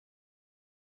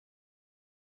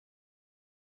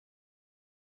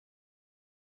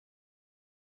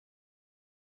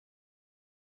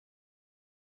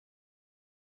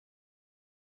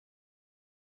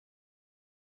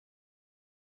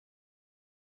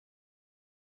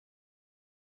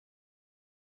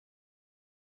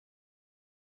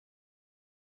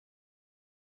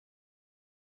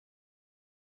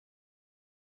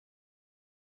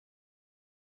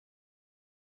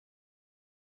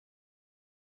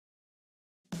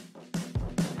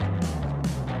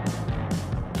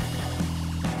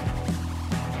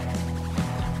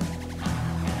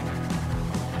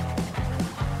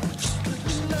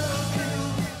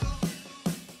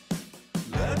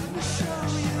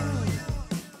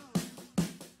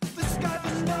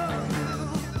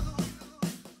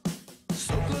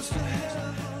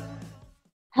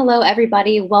Hello,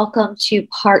 everybody. Welcome to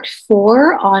part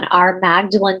 4 on our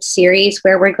Magdalene series,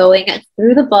 where we're going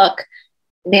through the book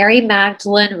Mary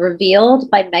Magdalene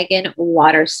Revealed by Megan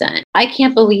Watterson. I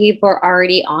can't believe we're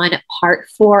already on part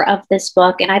 4 of this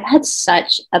book, and I've had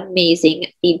such amazing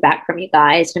feedback from you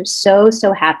guys. I'm so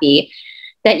happy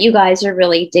that you guys are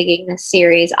really digging this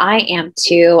series. I am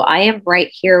too. I am right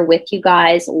here with you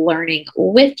guys, learning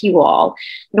with you all.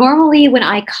 Normally, when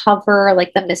I cover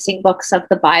like the missing books of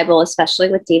the Bible, especially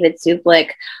with David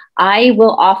Zublick, I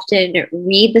will often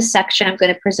read the section I'm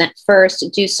going to present first,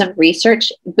 do some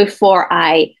research before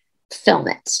I film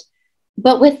it.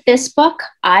 But with this book,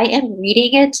 I am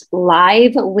reading it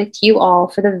live with you all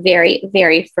for the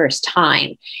very first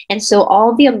time. And so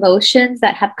all the emotions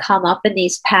that have come up in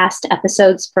these past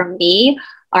episodes from me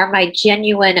are my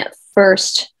genuine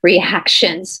first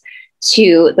reactions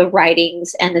to the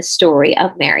writings and the story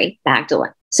of Mary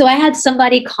Magdalene. So I had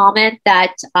somebody comment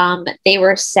that they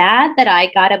were sad that I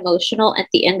got emotional at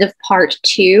the end of part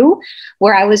 2,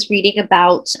 where I was reading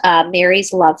about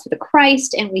Mary's love for the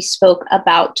Christ, and we spoke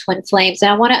about twin flames. And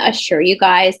I want to assure you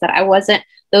guys that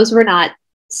those were not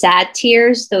sad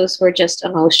tears. Those were just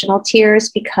emotional tears,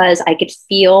 because I could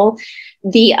feel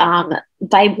the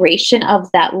vibration of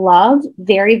that love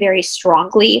very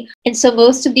strongly. And so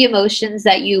most of the emotions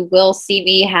that you will see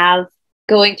me have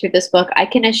going through this book, I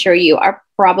can assure you, are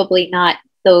probably not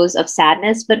those of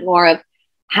sadness, but more of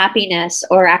happiness,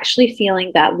 or actually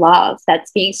feeling that love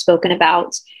that's being spoken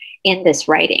about in this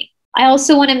writing. I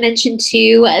also want to mention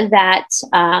too that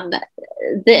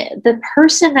the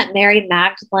person that Mary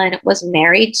Magdalene was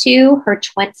married to, her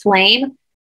twin flame,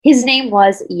 his name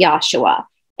was Yahshua.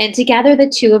 And together, the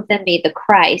two of them made the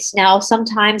Christ. Now,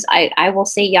 sometimes I will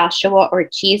say Yahshua or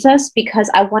Jesus, because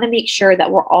I want to make sure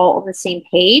that we're all on the same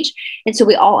page. And so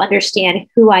we all understand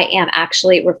who I am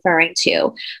actually referring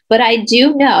to. But I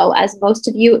do know, as most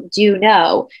of you do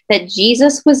know, that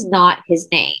Jesus was not his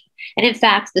name. And in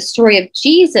fact, the story of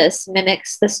Jesus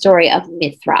mimics the story of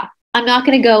Mythra. I'm not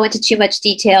going to go into too much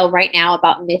detail right now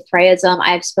about Mithraism.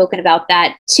 I've spoken about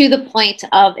that to the point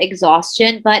of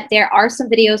exhaustion, but there are some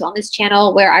videos on this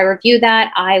channel where I review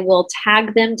that. I will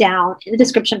tag them down in the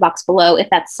description box below if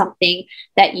that's something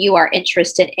that you are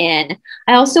interested in.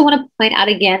 I also want to point out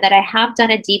again that I have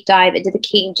done a deep dive into the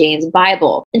King James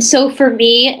Bible. And so for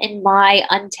me, in my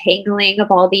untangling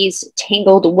of all these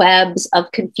tangled webs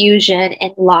of confusion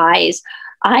and lies,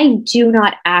 I do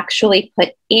not actually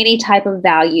put any type of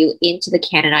value into the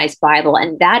canonized Bible.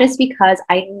 And that is because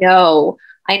I know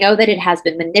that it has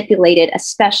been manipulated,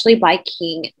 especially by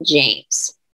King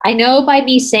James. I know by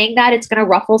me saying that, it's going to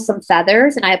ruffle some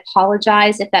feathers, and I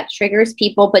apologize if that triggers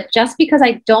people, but just because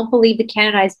I don't believe the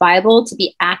canonized Bible to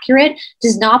be accurate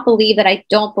does not believe that I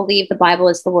don't believe the Bible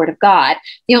is the Word of God.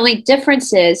 The only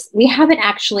difference is we haven't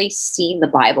actually seen the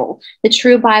Bible. The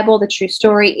true Bible, the true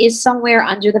story, is somewhere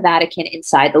under the Vatican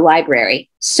inside the library.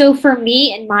 So for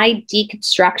me, in my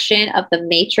deconstruction of the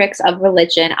matrix of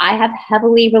religion, I have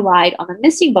heavily relied on the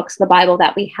missing books of the Bible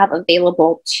that we have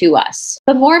available to us.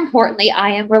 But more importantly, I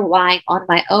am relying on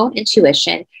my own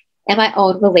intuition and my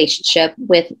own relationship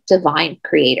with divine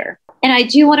creator. And I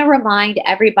do want to remind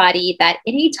everybody that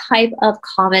any type of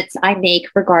comments I make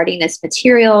regarding this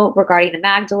material, regarding the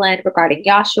Magdalene, regarding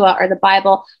Yahshua or the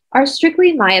Bible, are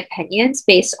strictly my opinions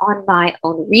based on my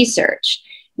own research.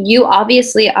 You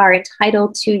obviously are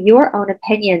entitled to your own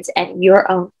opinions and your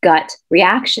own gut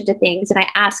reaction to things. And I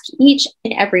ask each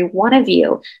and every one of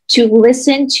you to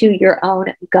listen to your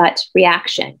own gut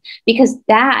reaction, because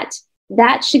that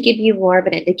should give you more of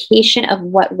an indication of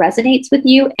what resonates with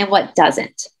you and what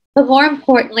doesn't. But more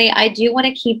importantly, I do want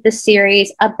to keep the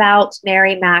series about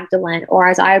Mary Magdalene, or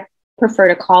as I prefer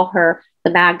to call her,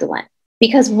 the Magdalene.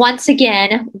 Because once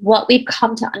again, what we've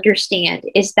come to understand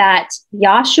is that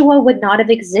Yahshua would not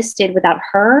have existed without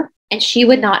her, and she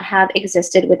would not have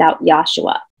existed without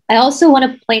Yahshua. I also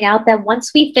want to point out that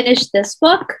once we finish this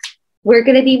book, we're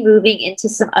going to be moving into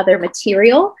some other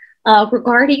material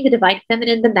regarding the Divine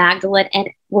Feminine, the Magdalene, and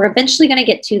we're eventually going to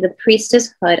get to the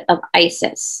priestesshood of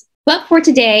Isis. But for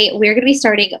today, we're going to be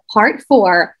starting part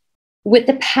 4 with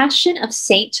the Passion of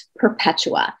Saint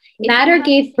Perpetua. Matter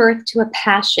gave birth to a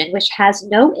passion which has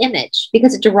no image,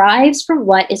 because it derives from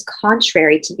what is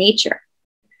contrary to nature.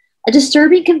 A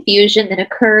disturbing confusion then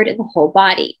occurred in the whole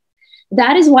body.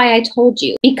 That is why I told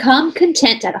you, become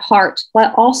content at heart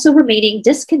while also remaining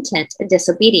discontent and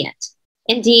disobedient.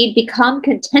 Indeed, become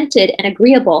contented and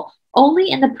agreeable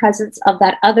only in the presence of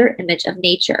that other image of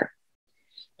nature.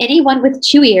 Anyone with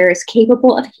 2 ears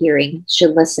capable of hearing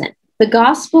should listen. The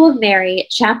Gospel of Mary,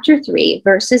 chapter 3,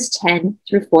 verses 10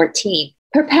 through 14.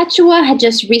 Perpetua had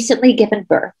just recently given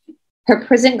birth. Her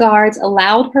prison guards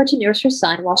allowed her to nurse her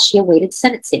son while she awaited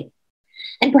sentencing.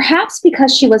 And perhaps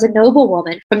because she was a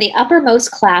noblewoman from the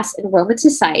uppermost class in Roman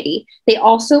society, they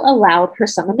also allowed her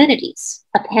some amenities,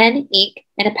 a pen, ink,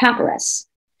 and a papyrus.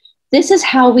 This is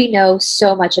how we know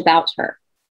so much about her.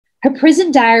 Her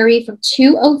prison diary from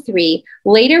 203,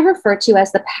 later referred to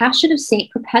as the Passion of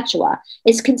Saint Perpetua,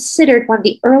 is considered one of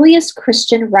the earliest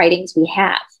Christian writings we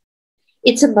have.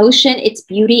 Its emotion, its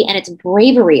beauty, and its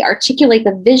bravery articulate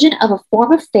the vision of a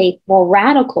form of faith more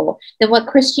radical than what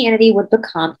Christianity would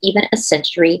become even a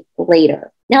century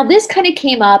later. Now, this kind of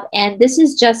came up, and this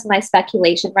is just my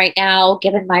speculation right now,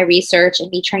 given my research and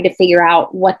me trying to figure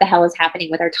out what the hell is happening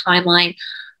with our timeline.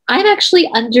 I'm actually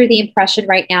under the impression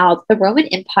right now that the Roman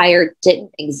Empire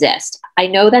didn't exist. I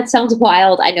know that sounds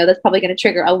wild. I know that's probably going to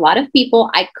trigger a lot of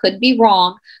people. I could be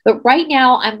wrong. But right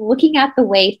now, I'm looking at the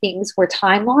way things were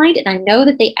timelined, and I know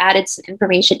that they added some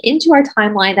information into our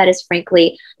timeline that is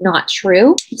frankly not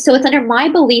true. So it's under my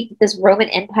belief that this Roman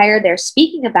Empire they're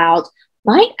speaking about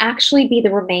might actually be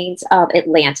the remains of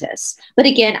Atlantis. But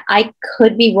again, I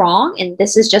could be wrong, and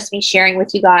this is just me sharing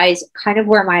with you guys kind of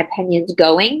where my opinion's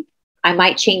going. I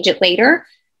might change it later.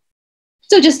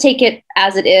 So just take it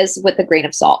as it is with a grain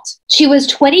of salt. She was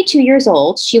 22 years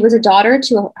old. She was a daughter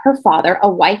to her father, a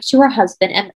wife to her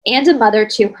husband, and a mother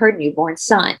to her newborn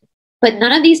son. But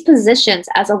none of these positions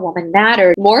as a woman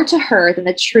mattered more to her than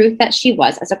the truth that she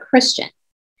was as a Christian.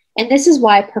 And this is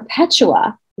why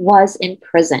Perpetua was in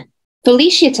prison.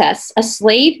 Felicitas, a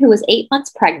slave who was 8 months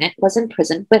pregnant, was in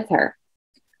prison with her.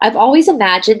 I've always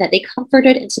imagined that they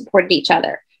comforted and supported each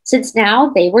other, since now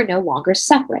they were no longer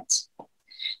separate.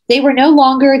 They were no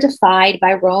longer defined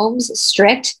by Rome's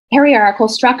strict hierarchical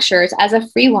structures as a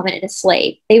free woman and a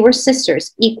slave. They were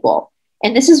sisters, equal,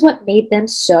 and this is what made them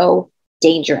so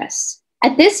dangerous.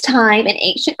 At this time in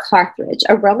ancient Carthage,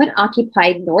 a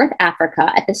Roman-occupied North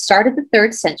Africa at the start of the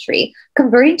 3rd century,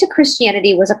 converting to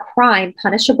Christianity was a crime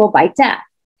punishable by death.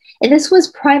 And this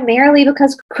was primarily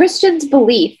because Christians'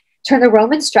 belief turned the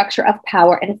Roman structure of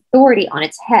power and authority on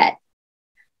its head.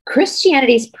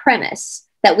 Christianity's premise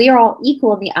that we are all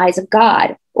equal in the eyes of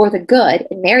God, or the good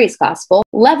in Mary's gospel,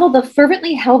 leveled the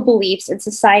fervently held beliefs in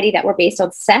society that were based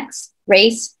on sex,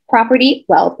 race, property,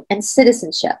 wealth, and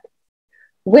citizenship.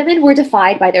 Women were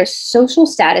defined by their social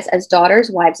status as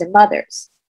daughters, wives, and mothers.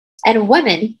 And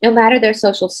women, no matter their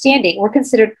social standing, were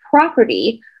considered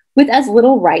property with as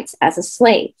little rights as a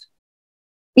slave.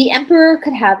 The emperor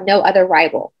could have no other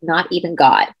rival, not even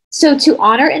God. So to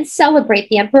honor and celebrate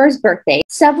the emperor's birthday,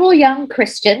 several young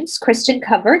Christians, Christian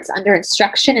converts under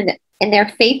instruction in their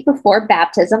faith before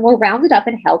baptism, were rounded up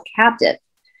and held captive.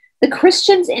 The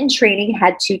Christians in training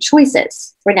had two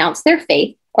choices: renounce their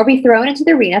faith or be thrown into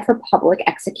the arena for public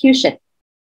execution.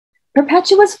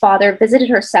 Perpetua's father visited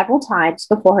her several times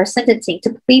before her sentencing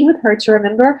to plead with her to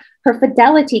remember her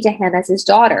fidelity to him as his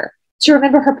daughter, to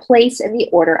remember her place in the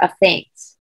order of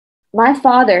things. My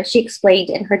father, she explained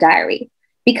in her diary,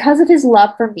 because of his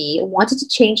love for me, wanted to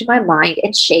change my mind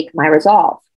and shake my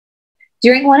resolve.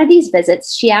 During one of these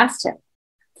visits, she asked him,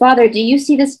 "Father, do you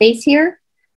see this face here?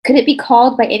 Could it be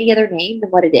called by any other name than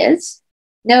what it is?"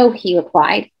 "No," he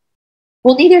replied.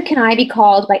 "Well, neither can I be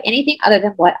called by anything other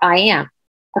than what I am,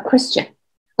 a Christian."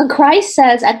 When Christ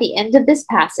says at the end of this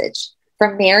passage,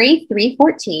 from Mary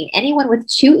 3:14, anyone with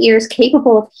 2 ears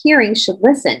capable of hearing should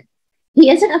listen,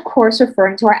 he isn't, of course,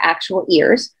 referring to our actual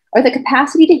ears or the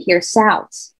capacity to hear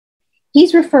sounds.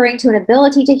 He's referring to an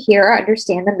ability to hear or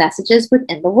understand the messages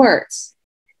within the words.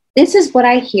 This is what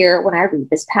I hear when I read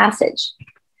this passage.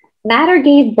 Matter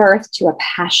gave birth to a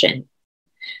passion,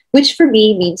 which for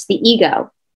me means the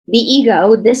ego. The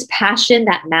ego, this passion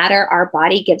that matter our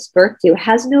body gives birth to,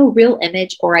 has no real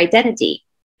image or identity.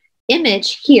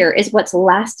 Image here is what's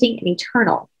lasting and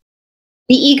eternal.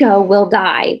 The ego will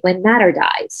die when matter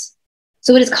dies.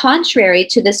 So it is contrary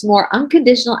to this more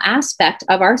unconditional aspect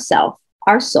of ourself,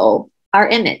 our soul, our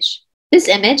image. This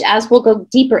image, as we'll go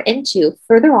deeper into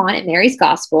further on in Mary's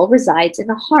gospel, resides in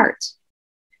the heart.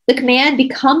 The command,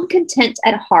 become content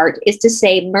at heart, is to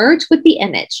say, merge with the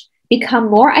image, become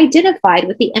more identified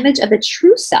with the image of the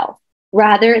true self,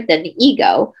 rather than the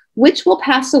ego, which will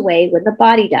pass away when the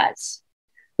body does.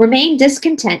 Remain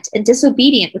discontent and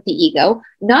disobedient with the ego,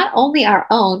 not only our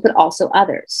own, but also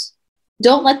others.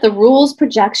 Don't let the rules,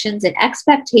 projections, and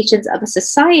expectations of a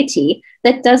society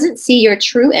that doesn't see your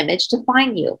true image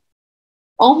define you.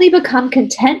 Only become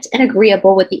content and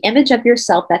agreeable with the image of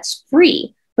yourself that's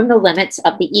free from the limits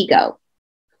of the ego.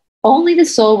 Only the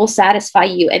soul will satisfy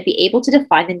you and be able to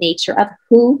define the nature of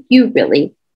who you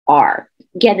really are.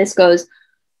 Again, this goes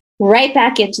right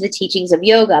back into the teachings of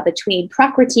yoga between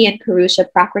Prakriti and Purusha,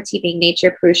 Prakriti being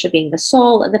nature, Purusha being the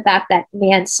soul, and the fact that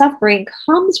man's suffering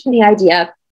comes from the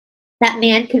idea that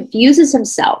man confuses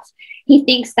himself. He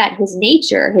thinks that his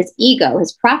nature, his ego,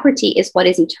 his Prakriti is what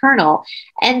is eternal,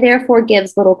 and therefore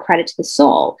gives little credit to the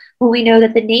soul, when we know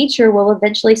that the nature will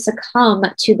eventually succumb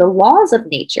to the laws of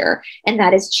nature, and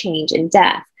that is change and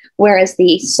death, whereas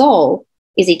the soul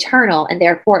is eternal and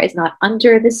therefore is not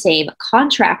under the same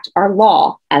contract or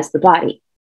law as the body.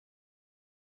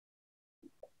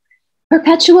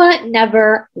 Perpetua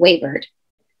never wavered.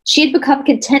 She had become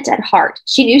content at heart.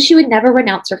 She knew she would never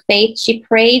renounce her faith. She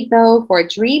prayed, though, for a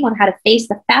dream on how to face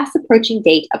the fast approaching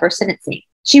date of her sentencing.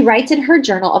 She writes in her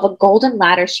journal of a golden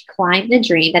ladder she climbed in a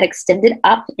dream that extended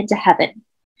up into heaven.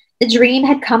 The dream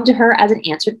had come to her as an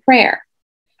answered prayer.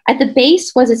 At the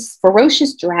base was a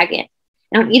ferocious dragon,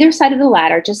 and on either side of the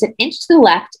ladder, just an inch to the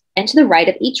left and to the right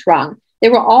of each rung,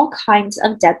 there were all kinds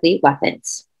of deadly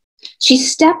weapons. She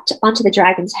stepped onto the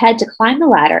dragon's head to climb the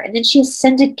ladder, and then she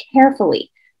ascended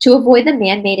carefully to avoid the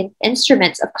man-made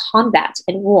instruments of combat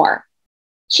and war.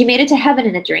 She made it to heaven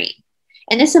in a dream,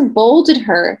 and this emboldened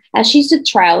her as she stood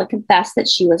trial and confessed that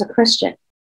she was a Christian.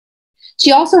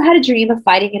 She also had a dream of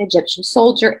fighting an Egyptian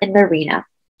soldier in the arena.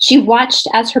 She watched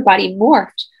as her body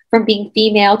morphed from being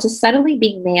female to suddenly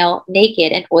being male,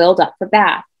 naked, and oiled up for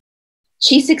bath.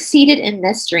 She succeeded in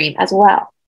this dream as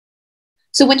well.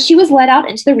 So when she was led out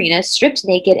into the arena, stripped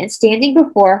naked and standing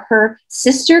before her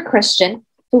sister Christian,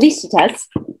 Felicitas,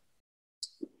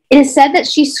 it is said that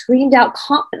she screamed out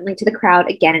confidently to the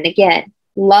crowd again and again,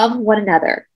 "Love one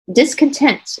another,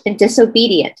 discontent and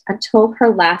disobedient until her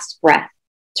last breath,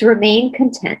 to remain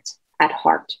content at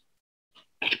heart."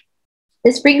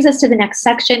 This brings us to the next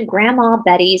section, Grandma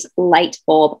Betty's light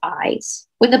bulb eyes.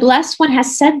 When the Blessed One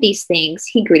has said these things,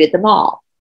 he greeted them all.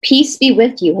 "Peace be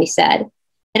with you," he said,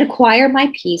 "and acquire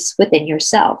my peace within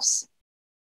yourselves."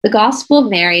 The Gospel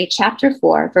of Mary, chapter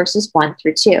 4, verses 1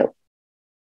 through 2.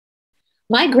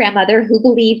 My grandmother, who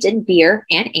believed in beer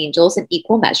and angels in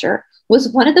equal measure, was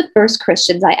one of the first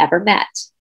Christians I ever met.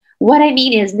 What I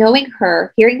mean is, knowing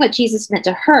her, hearing what Jesus meant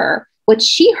to her, what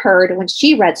she heard when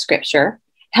she read scripture,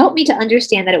 helped me to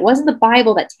understand that it wasn't the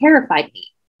Bible that terrified me.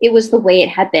 It was the way it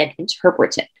had been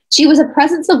interpreted. She was a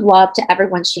presence of love to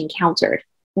everyone she encountered,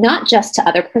 not just to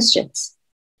other Christians.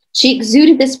 She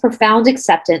exuded this profound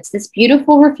acceptance, this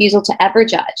beautiful refusal to ever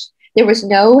judge. There was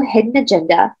no hidden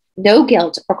agenda, no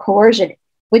guilt or coercion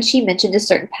when she mentioned a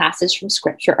certain passage from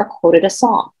scripture or quoted a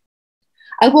psalm.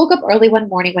 I woke up early one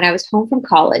morning when I was home from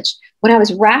college, when I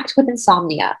was racked with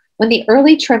insomnia, when the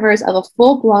early tremors of a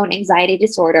full-blown anxiety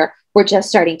disorder were just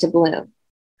starting to bloom.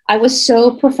 I was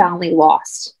so profoundly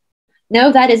lost.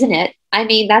 No, that isn't it. I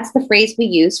mean, that's the phrase we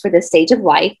use for this stage of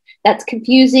life. That's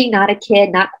confusing, not a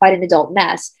kid, not quite an adult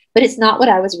mess, but it's not what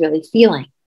I was really feeling.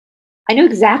 I knew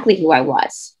exactly who I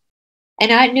was, and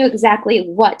I knew exactly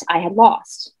what I had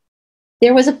lost.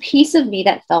 There was a piece of me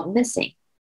that felt missing,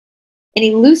 an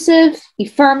elusive,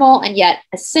 ephemeral, and yet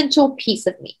essential piece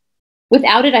of me.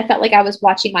 Without it, I felt like I was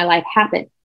watching my life happen.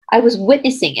 I was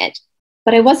witnessing it,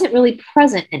 but I wasn't really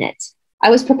present in it.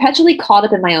 I was perpetually caught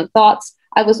up in my own thoughts.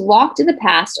 I was locked in the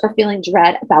past or feeling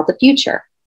dread about the future.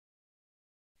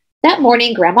 That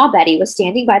morning, Grandma Betty was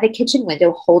standing by the kitchen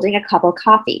window holding a cup of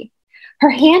coffee. Her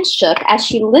hand shook as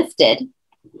she lifted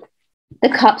the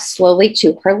cup slowly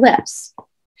to her lips.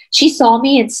 She saw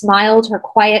me and smiled her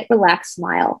quiet, relaxed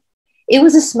smile. It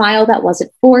was a smile that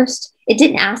wasn't forced. It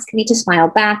didn't ask me to smile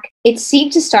back. It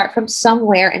seemed to start from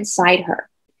somewhere inside her,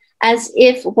 as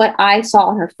if what I saw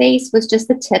on her face was just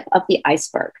the tip of the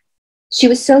iceberg. She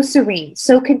was so serene,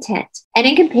 so content, and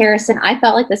in comparison, I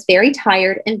felt like this very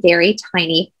tired and very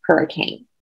tiny hurricane.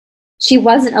 She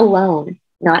wasn't alone,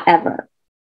 not ever.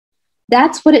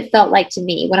 That's what it felt like to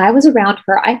me. When I was around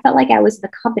her, I felt like I was in the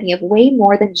company of way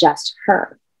more than just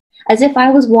her, as if I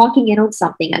was walking in on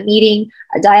something, a meeting,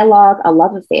 a dialogue, a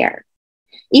love affair.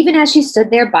 Even as she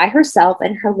stood there by herself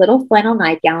in her little flannel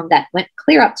nightgown that went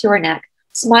clear up to her neck,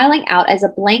 smiling out as a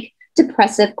blank,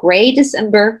 depressive gray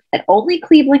December that only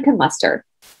Cleveland can muster.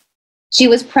 She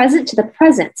was present to the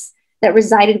presence that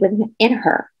resided within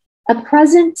her, a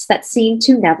presence that seemed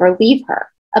to never leave her,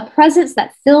 a presence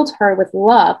that filled her with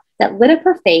love that lit up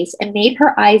her face and made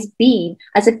her eyes beam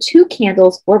as if two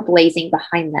candles were blazing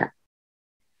behind them.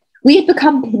 We had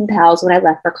become pen pals when I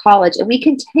left for college, and we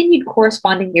continued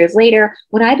corresponding years later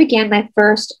when I began my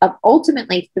first of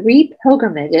ultimately 3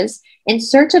 pilgrimages in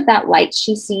search of that light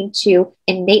she seemed to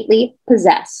innately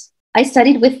possess. I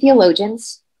studied with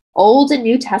theologians, Old and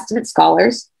New Testament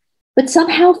scholars, But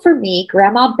somehow for me,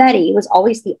 Grandma Betty was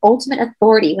always the ultimate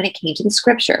authority when it came to the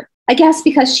scripture. I guess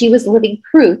because she was living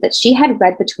proof that she had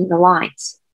read between the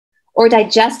lines or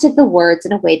digested the words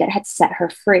in a way that had set her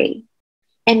free.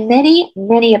 And many,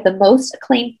 many of the most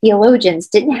acclaimed theologians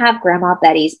didn't have Grandma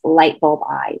Betty's light bulb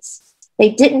eyes.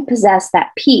 They didn't possess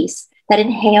that peace that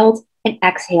inhaled and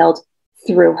exhaled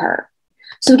through her.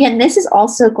 So again, this is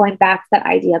also going back to that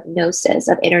idea of gnosis,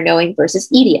 of inner knowing versus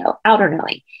EDO, outer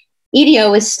knowing.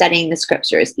 EDO is studying the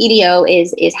scriptures. EDO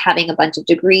is having a bunch of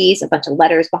degrees, a bunch of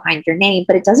letters behind your name,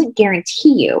 but it doesn't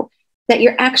guarantee you that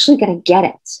you're actually going to get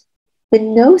it. The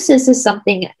gnosis is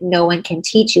something no one can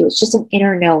teach you. It's just an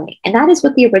inner knowing. And that is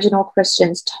what the original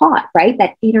Christians taught, right?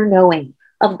 That inner knowing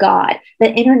of God,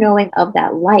 that inner knowing of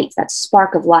that light, that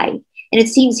spark of light. And it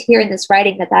seems here in this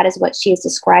writing that that is what she is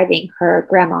describing her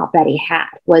Grandma Betty had,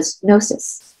 was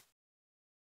gnosis.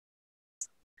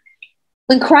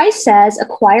 When Christ says,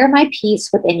 acquire my peace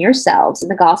within yourselves in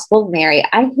the Gospel of Mary,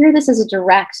 I hear this as a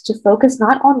direct to focus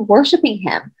not on worshiping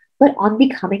him, but on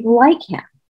becoming like him.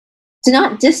 To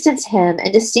not distance him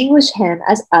and distinguish him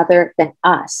as other than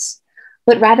us,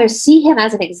 but rather see him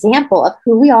as an example of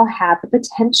who we all have the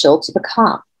potential to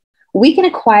become. We can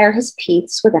acquire his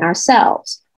peace within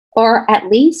ourselves, or at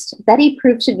least Betty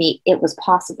proved to me it was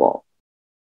possible.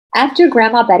 After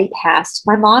Grandma Betty passed,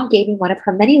 my mom gave me one of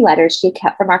her many letters she had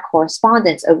kept from our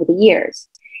correspondence over the years.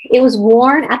 It was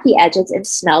worn at the edges and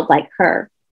smelled like her.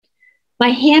 My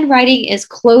handwriting is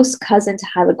close cousin to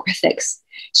hieroglyphics.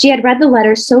 She had read the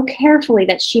letter so carefully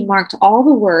that she marked all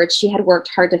the words she had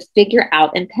worked hard to figure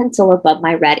out in pencil above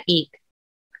my red ink.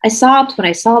 I sobbed when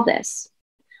I saw this.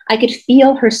 I could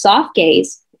feel her soft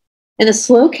gaze and the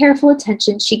slow, careful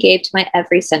attention she gave to my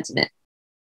every sentiment.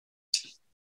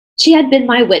 She had been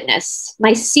my witness,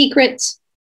 my secret,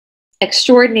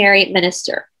 extraordinary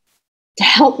minister, to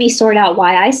help me sort out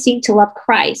why I seem to love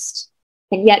Christ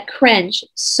and yet cringe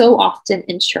so often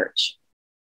in church.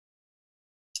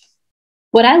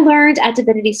 What I learned at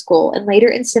divinity school and later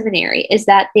in seminary is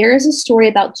that there is a story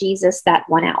about Jesus that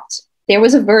won out. There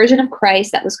was a version of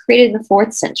Christ that was created in the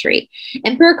 4th century.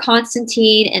 Emperor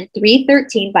Constantine in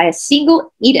 313, by a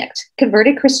single edict,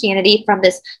 converted Christianity from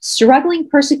this struggling,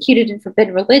 persecuted, and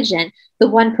forbidden religion, the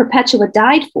one Perpetua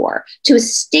died for, to a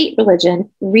state religion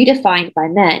redefined by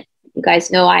men. You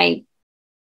guys know I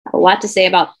have a lot to say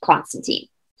about Constantine.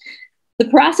 The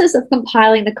process of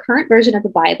compiling the current version of the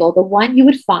Bible, the one you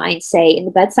would find, say, in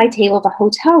the bedside table of a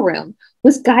hotel room,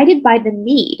 was guided by the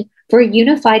need for a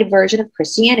unified version of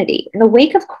Christianity. In the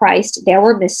wake of Christ, there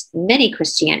were many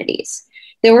Christianities.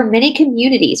 There were many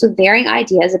communities with varying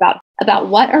ideas about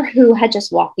what or who had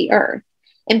just walked the earth.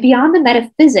 And beyond the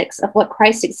metaphysics of what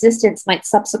Christ's existence might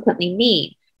subsequently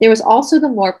mean, there was also the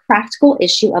more practical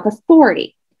issue of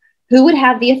authority. Who would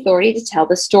have the authority to tell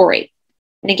the story?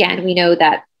 And again, we know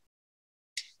that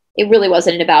it really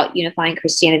wasn't about unifying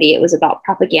Christianity. It was about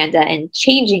propaganda and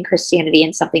changing Christianity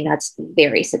in something that's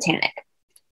very satanic.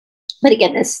 But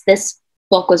again, this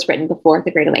book was written before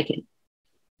the Great Awakening.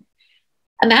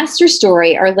 A master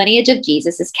story or lineage of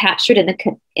Jesus is captured in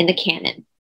the canon.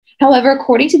 However,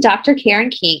 according to Dr. Karen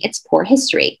King, it's poor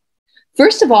history.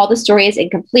 First of all, the story is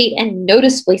incomplete and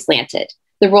noticeably slanted.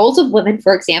 The roles of women,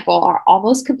 for example, are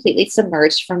almost completely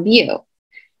submerged from view.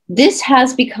 This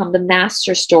has become the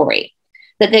master story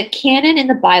that the canon in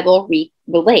the Bible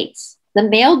relates. The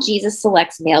male Jesus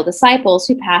selects male disciples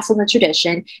who pass on the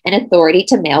tradition and authority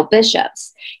to male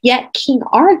bishops. Yet King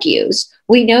argues,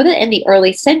 we know that in the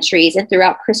early centuries and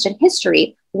throughout Christian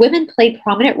history, women played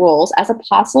prominent roles as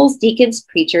apostles, deacons,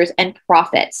 preachers, and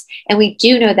prophets. And we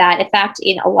do know that. In fact,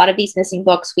 in a lot of these missing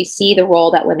books, we see the role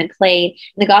that women played.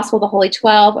 In the Gospel of the Holy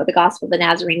 12 or the Gospel of the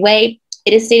Nazarene Way,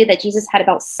 it is stated that Jesus had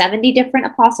about 70 different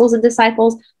apostles and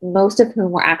disciples, most of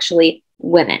whom were actually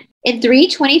women. In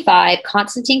 325,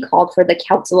 Constantine called for the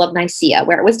Council of Nicaea,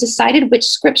 where it was decided which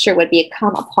scripture would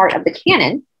become a part of the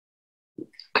canon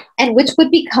and which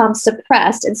would become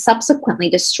suppressed and subsequently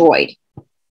destroyed.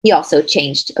 He also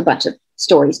changed a bunch of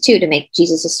stories too to make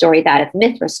Jesus' story that of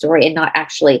Mythra's story and not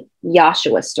actually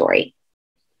Yahshua's story.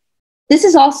 This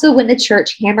is also when the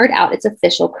church hammered out its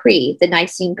official creed, the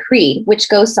Nicene Creed, which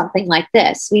goes something like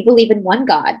this. We believe in one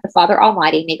God, the Father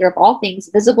Almighty, maker of all things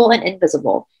visible and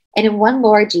invisible, and in one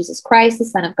Lord Jesus Christ, the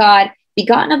Son of God,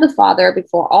 begotten of the Father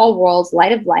before all worlds,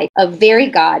 light of light, of very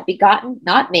God, begotten,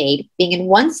 not made, being in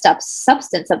one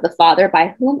substance of the Father,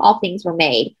 by whom all things were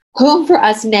made, whom for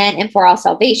us men and for our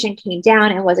salvation came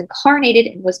down and was incarnated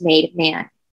and was made man.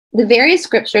 The various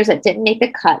scriptures that didn't make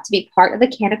the cut to be part of the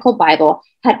canonical Bible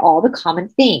had all the common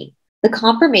theme: the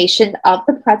confirmation of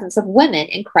the presence of women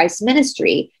in Christ's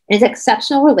ministry and his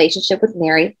exceptional relationship with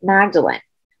Mary Magdalene.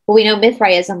 But we know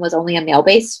Mithraism was only a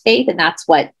male-based faith, and that's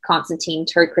what Constantine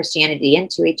turned Christianity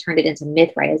into. He turned it into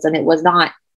Mithraism. It was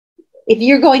not, if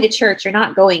you're going to church, you're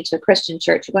not going to a Christian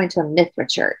church, you're going to a Mythra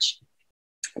church.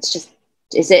 It just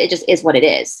is what it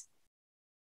is.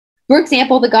 For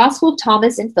example, the Gospel of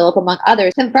Thomas and Philip, among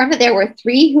others, confirm that there were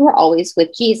three who were always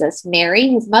with Jesus: Mary,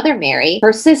 his mother Mary,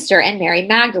 her sister, and Mary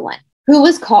Magdalene, who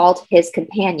was called his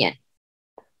companion.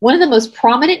 One of the most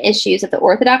prominent issues that the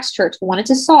Orthodox Church wanted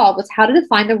to solve was how to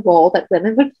define the role that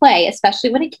women would play, especially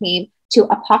when it came to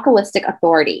apocalyptic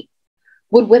authority.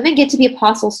 Would women get to be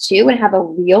apostles too and have a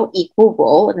real equal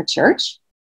role in the church?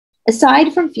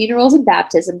 Aside from funerals and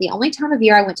baptism, the only time of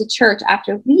year I went to church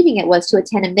after leaving it was to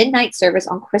attend a midnight service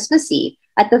on Christmas Eve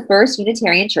at the First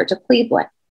Unitarian Church of Cleveland.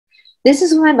 This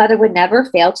is when my mother would never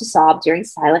fail to sob during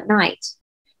Silent Night.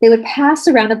 They would pass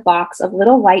around a box of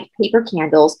little white paper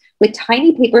candles with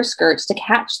tiny paper skirts to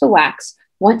catch the wax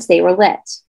once they were lit.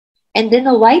 And then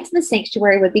the lights in the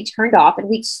sanctuary would be turned off, and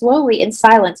we'd slowly, in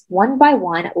silence, one by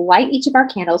one, light each of our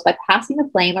candles by passing the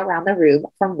flame around the room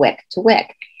from wick to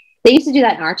wick. They used to do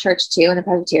that in our church too, in the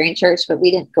Presbyterian church, but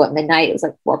we didn't go at midnight. It was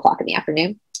like 4 o'clock in the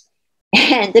afternoon.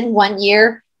 And then one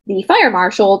year, the fire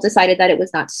marshal decided that it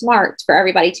was not smart for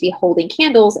everybody to be holding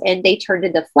candles, and they turned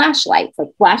into flashlights, like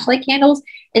flashlight candles.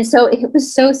 And so it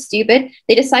was so stupid.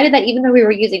 They decided that even though we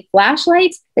were using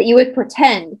flashlights, that you would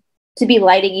pretend to be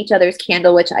lighting each other's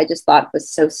candle, which I just thought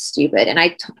was so stupid.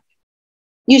 And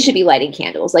you should be lighting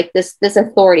candles. Like this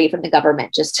authority from the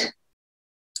government just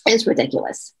is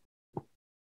ridiculous.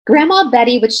 Grandma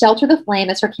Betty would shelter the flame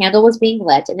as her candle was being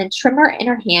lit, and then trimmer in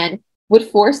her hand would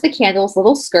force the candle's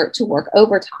little skirt to work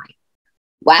overtime.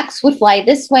 Wax would fly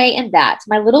this way and that.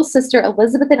 My little sister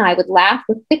Elizabeth and I would laugh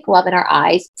with thick love in our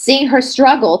eyes, seeing her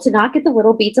struggle to not get the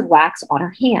little beads of wax on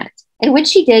her hand. And when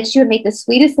she did, she would make the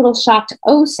sweetest little shocked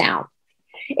 "oh" sound.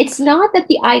 It's not that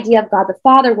the idea of God the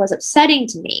Father was upsetting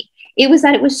to me. It was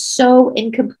that it was so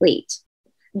incomplete.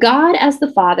 God as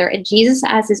the Father and Jesus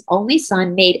as his only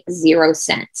Son made zero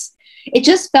sense. It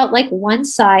just felt like one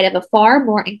side of a far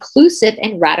more inclusive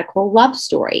and radical love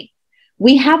story.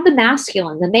 We have the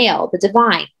masculine, the male, the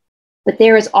divine, but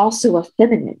there is also a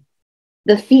feminine,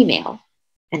 the female,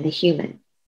 and the human.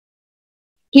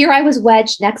 Here I was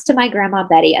wedged next to my Grandma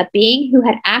Betty, a being who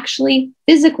had actually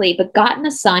physically begotten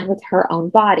a son with her own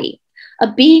body,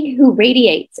 a being who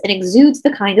radiates and exudes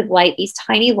the kind of light these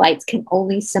tiny lights can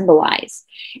only symbolize.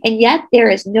 And yet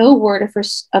there is no word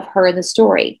of her in the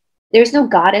story. There's no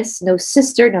goddess, no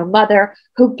sister, no mother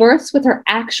who births with her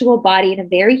actual body in a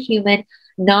very human,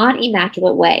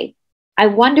 non-immaculate way. I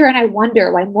wonder and I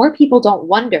wonder why more people don't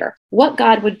wonder what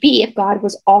God would be if God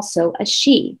was also a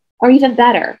she. Or even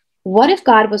better, what if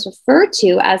God was referred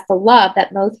to as the love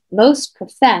that most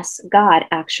profess God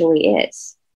actually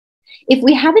is? If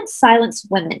we haven't silenced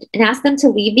women and asked them to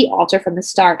leave the altar from the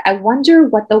start, I wonder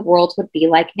what the world would be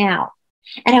like now.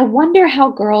 And I wonder how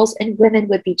girls and women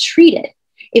would be treated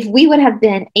if we would have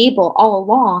been able all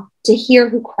along to hear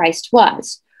who Christ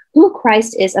was, who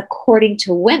Christ is according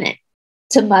to women,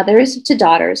 to mothers, to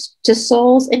daughters, to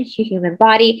souls and human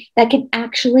body that can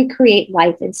actually create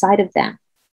life inside of them.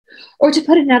 Or to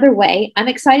put it another way, I'm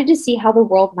excited to see how the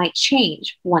world might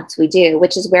change once we do,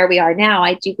 which is where we are now.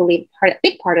 I do believe a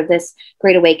big part of this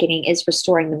Great Awakening is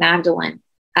restoring the Magdalene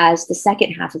as the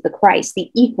second half of the Christ,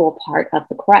 the equal part of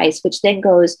the Christ, which then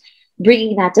goes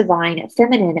bringing that divine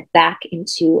feminine back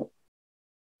into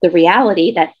the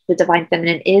reality that the divine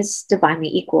feminine is divinely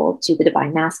equal to the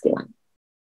divine masculine.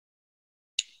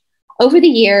 Over the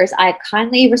years, I have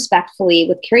kindly, respectfully,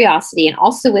 with curiosity, and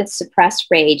also with suppressed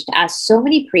rage, asked so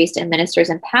many priests and ministers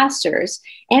and pastors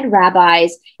and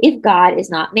rabbis, if God is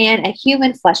not man, a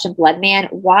human flesh and blood man,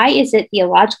 why is it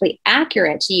theologically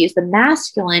accurate to use the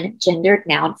masculine gendered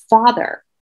noun father?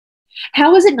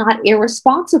 How is it not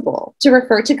irresponsible to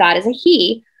refer to God as a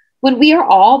he when we are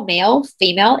all male,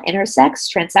 female, intersex,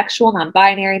 transsexual,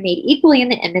 non-binary, made equally in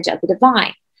the image of the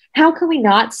divine? How can we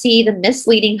not see the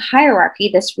misleading hierarchy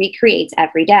this recreates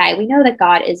every day? We know that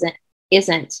God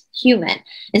isn't human.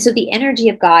 And so the energy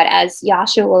of God, as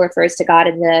Yahshua refers to God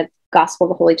in the Gospel of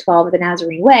the Holy 12 of the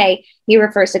Nazarene Way, he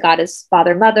refers to God as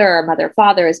Father, Mother, or Mother,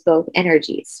 Father, as both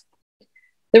energies.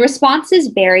 The responses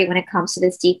vary when it comes to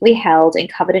this deeply held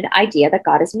and coveted idea that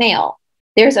God is male.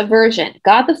 There's aversion.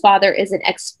 God the Father is an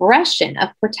expression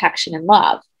of protection and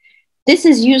love. This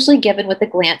is usually given with a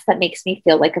glance that makes me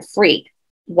feel like a freak.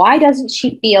 Why doesn't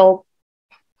she feel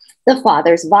the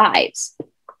Father's vibes?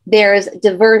 There's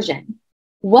diversion.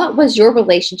 What was your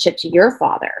relationship to your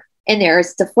father? And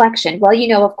there's deflection.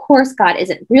 Well, of course, God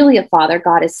isn't really a father.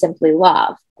 God is simply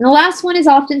love. And the last one is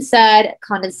often said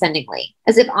condescendingly,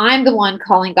 as if I'm the one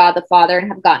calling God the Father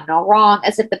and have gotten it all wrong,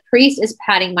 as if the priest is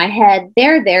patting my head.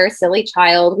 There, silly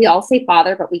child. We all say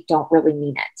Father, but we don't really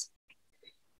mean it.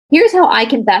 Here's how I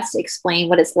can best explain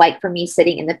what it's like for me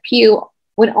sitting in the pew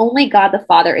when only God the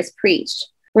Father is preached.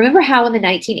 Remember how in the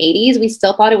 1980s, we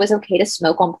still thought it was okay to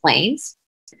smoke on planes?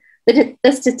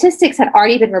 The statistics had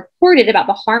already been reported about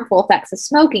the harmful effects of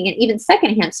smoking and even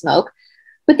secondhand smoke,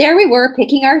 but there we were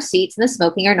picking our seats in the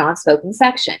smoking or non-smoking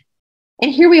section.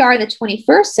 And here we are in the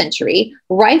 21st century,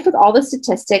 rife with all the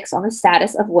statistics on the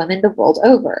status of women the world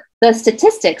over. The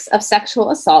statistics of sexual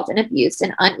assault and abuse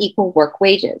and unequal work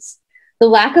wages. The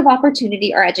lack of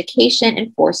opportunity or education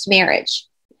and forced marriage.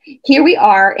 Here we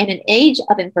are in an age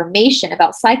of information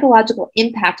about psychological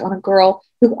impact on a girl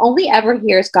who only ever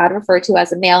hears God referred to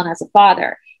as a male and as a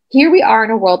father. Here we are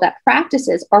in a world that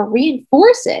practices or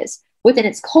reinforces within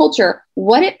its culture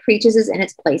what it preaches is in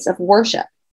its place of worship.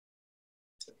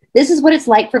 This is what it's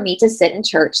like for me to sit in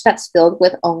church that's filled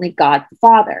with only God the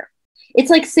Father.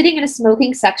 It's like sitting in a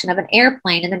smoking section of an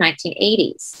airplane in the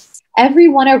 1980s.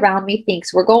 Everyone around me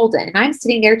thinks we're golden, and I'm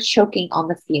sitting there choking on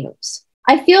the fumes.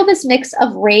 I feel this mix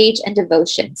of rage and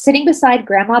devotion, sitting beside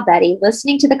Grandma Betty,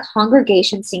 listening to the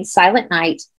congregation sing Silent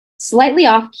Night, slightly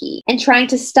off key, and trying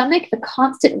to stomach the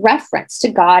constant reference to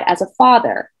God as a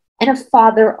father, and a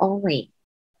father only.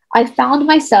 I found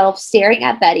myself staring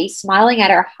at Betty, smiling at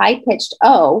her high-pitched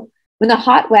 "oh" when the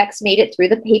hot wax made it through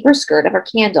the paper skirt of her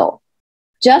candle.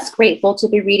 Just grateful to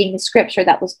be reading the scripture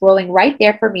that was glowing right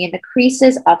there for me in the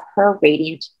creases of her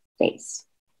radiant face.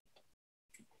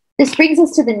 This brings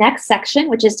us to the next section,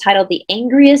 which is titled The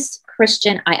Angriest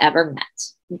Christian I Ever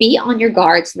Met. Be on your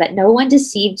guard so that no one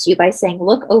deceives you by saying,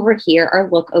 look over here or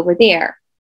look over there.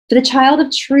 For the child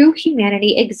of true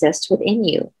humanity exists within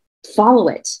you. Follow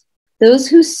it. Those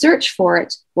who search for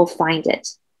it will find it.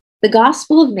 The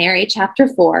Gospel of Mary, chapter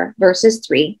 4, verses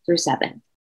 3 through 7.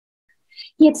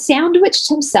 He had sandwiched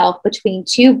himself between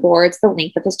two boards the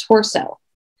length of his torso.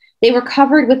 They were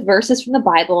covered with verses from the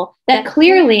Bible that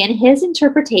clearly, in his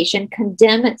interpretation,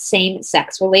 condemn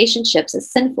same-sex relationships as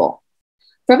sinful.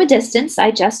 From a distance, I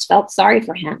just felt sorry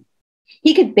for him.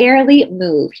 He could barely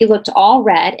move. He looked all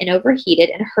red and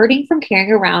overheated and hurting from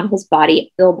carrying around his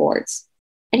body billboards.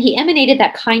 And he emanated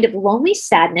that kind of lonely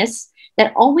sadness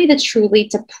that only the truly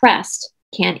depressed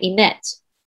can emit.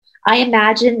 I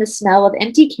imagined the smell of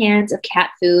empty cans of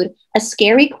cat food, a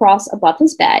scary cross above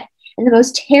his bed, and the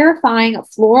most terrifying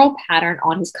floral pattern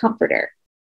on his comforter.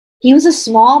 He was a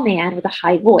small man with a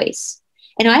high voice,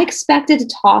 and I expected to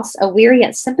toss a weary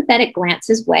yet sympathetic glance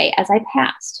his way as I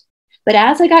passed. But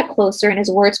as I got closer and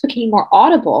his words became more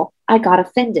audible, I got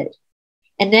offended.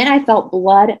 And then I felt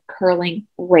blood-curdling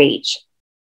rage.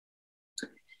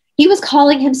 He was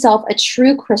calling himself a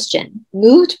true Christian,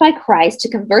 moved by Christ to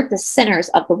convert the sinners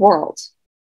of the world.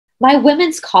 My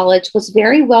women's college was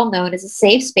very well known as a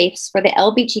safe space for the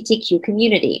LGBTQ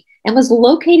community and was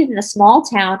located in a small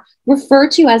town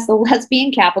referred to as the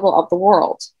lesbian capital of the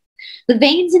world. The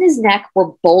veins in his neck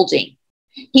were bulging.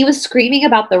 He was screaming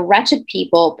about the wretched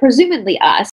people, presumably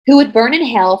us, who would burn in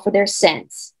hell for their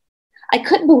sins. I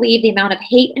couldn't believe the amount of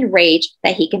hate and rage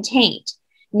that he contained.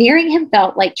 Nearing him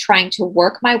felt like trying to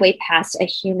work my way past a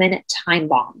human time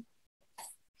bomb.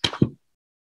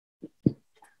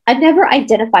 I've never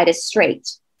identified as straight.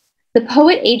 The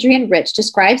poet Adrienne Rich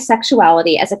describes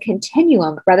sexuality as a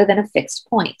continuum rather than a fixed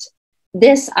point.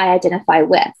 This I identify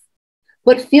with.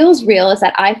 What feels real is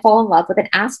that I fall in love with an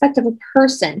aspect of a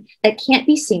person that can't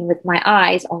be seen with my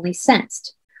eyes, only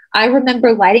sensed. I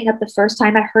remember lighting up the first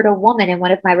time I heard a woman in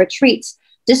one of my retreats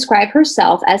describe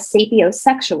herself as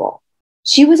sapiosexual.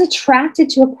 She was attracted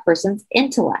to a person's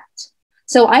intellect.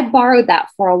 So I borrowed that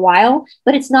for a while,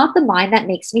 but it's not the mind that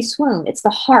makes me swoon. It's the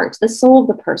heart, the soul of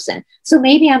the person. So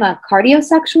maybe I'm a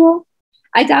cardiosexual?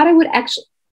 I doubt I would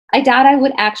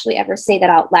actually ever say that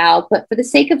out loud, but for the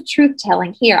sake of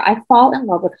truth-telling here, I fall in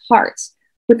love with hearts,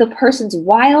 with a person's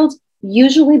wild,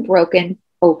 usually broken,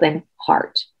 open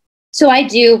heart. So I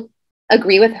do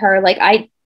agree with her. Like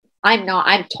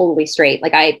I'm totally straight.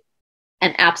 Like I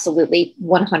am absolutely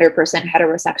 100%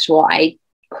 heterosexual. I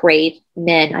crave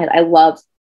men. I love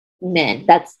men.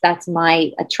 That's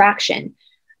my attraction.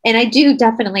 And I do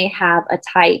definitely have a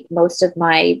type. Most of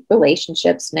my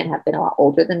relationships, men have been a lot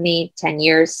older than me, 10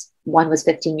 years. One was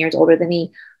 15 years older than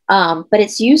me. But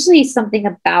it's usually something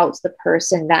about the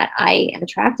person that I am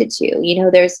attracted to. You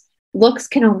know, there's looks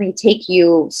can only take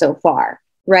you so far,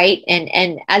 right?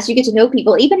 And as you get to know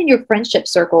people, even in your friendship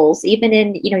circles, even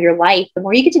in, you know, your life, the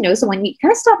more you get to know someone, you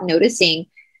kind of stop noticing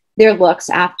their looks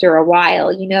after a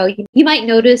while. You might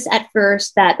notice at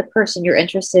first that the person you're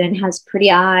interested in has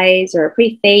pretty eyes or a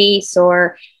pretty face,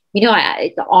 or,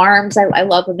 the arms. I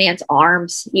love a man's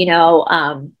arms,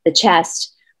 the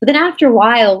chest. But then after a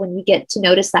while, when you get to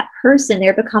notice that person,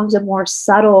 there becomes a more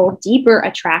subtle, deeper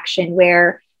attraction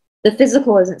where the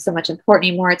physical isn't so much important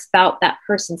anymore. It's about that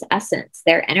person's essence,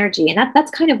 their energy. And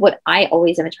that's kind of what I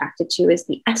always am attracted to, is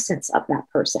the essence of that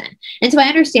person. And so I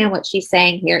understand what she's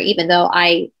saying here, even though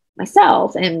I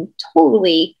myself am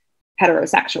totally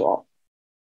heterosexual.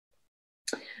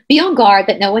 Be on guard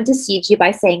that no one deceives you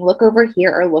by saying, look over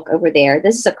here or look over there.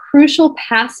 This is a crucial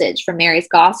passage from Mary's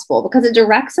gospel because it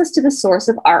directs us to the source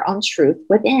of our own truth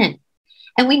within.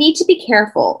 And we need to be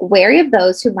careful, wary of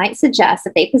those who might suggest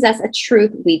that they possess a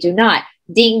truth we do not.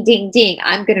 Ding, ding, ding.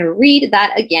 I'm going to read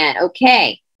that again.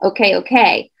 Okay.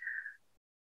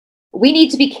 We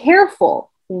need to be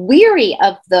careful, weary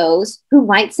of those who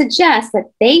might suggest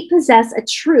that they possess a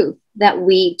truth that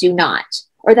we do not,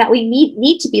 or that we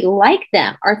need to be like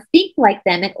them or think like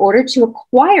them in order to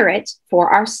acquire it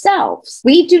for ourselves.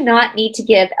 We do not need to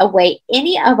give away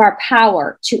any of our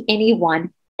power to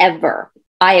anyone ever.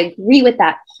 I agree with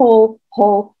that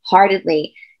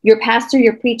wholeheartedly. Your pastor,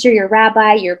 your preacher, your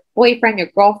rabbi, your boyfriend, your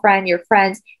girlfriend, your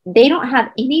friends, they don't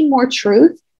have any more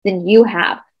truth than you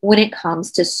have when it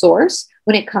comes to source,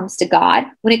 when it comes to God,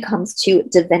 when it comes to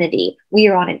divinity. We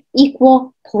are on an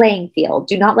equal playing field.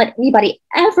 Do not let anybody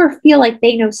ever feel like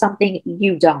they know something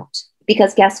you don't.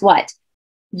 Because guess what?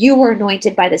 You were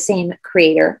anointed by the same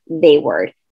creator they were.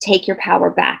 Take your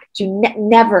power back. Do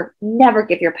never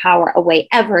give your power away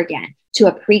ever again to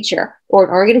a preacher or an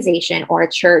organization or a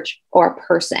church or a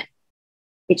person.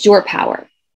 It's your power,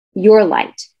 your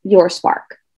light, your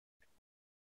spark.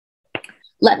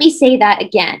 Let me say that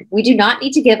again. We do not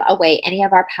need to give away any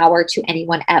of our power to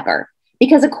anyone ever,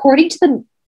 because according to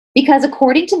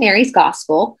Mary's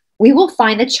gospel, we will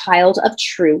find the child of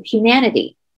true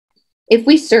humanity if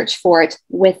we search for it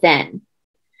within.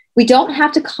 We don't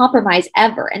have to compromise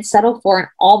ever and settle for an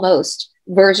almost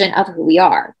version of who we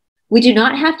are. We do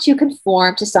not have to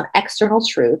conform to some external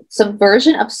truth, some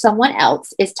version of someone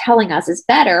else is telling us is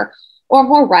better or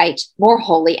more right, more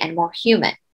holy, and more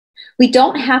human. We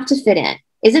don't have to fit in.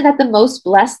 Isn't that the most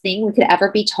blessed thing we could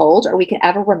ever be told or we could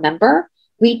ever remember?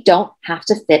 We don't have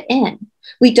to fit in.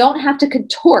 We don't have to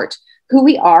contort who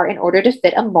we are in order to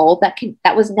fit a mold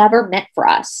that was never meant for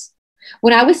us.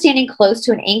 When I was standing close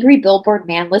to an angry billboard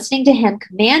man, listening to him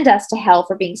command us to hell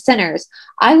for being sinners,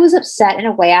 I was upset in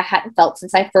a way I hadn't felt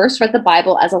since I first read the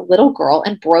Bible as a little girl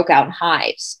and broke out in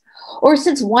hives, or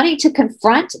since wanting to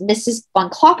confront Mrs. von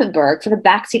Kloppenberg from the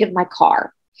backseat of my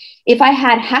car. If I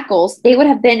had hackles, they would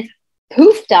have been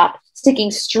poofed up,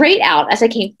 sticking straight out as I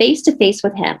came face to face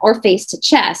with him, or face to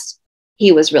chest.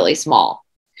 He was really small.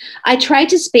 I tried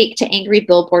to speak to angry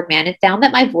billboard man and found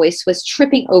that my voice was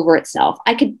tripping over itself.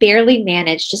 I could barely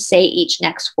manage to say each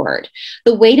next word.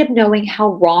 The weight of knowing how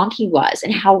wrong he was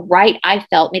and how right I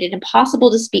felt made it impossible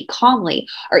to speak calmly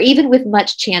or even with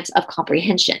much chance of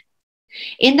comprehension.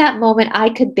 In that moment, I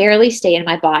could barely stay in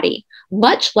my body,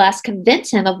 much less convince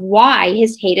him of why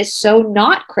his hate is so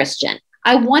not Christian.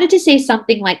 I wanted to say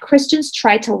something like, Christians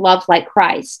try to love like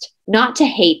Christ, not to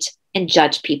hate and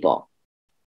judge people.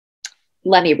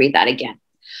 Let me read that again.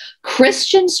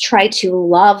 Christians try to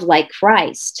love like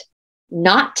Christ,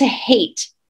 not to hate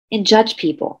and judge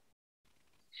people.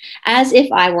 As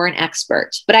if I were an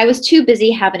expert, but I was too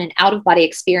busy having an out-of-body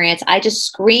experience. I just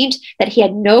screamed that he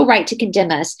had no right to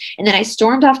condemn us, and then I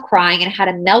stormed off crying and had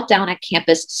a meltdown at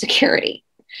campus security.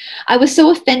 I was so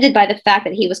offended by the fact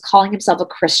that he was calling himself a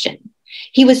Christian.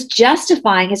 He was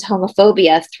justifying his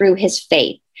homophobia through his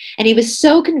faith. And he was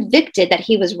so convicted that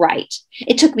he was right.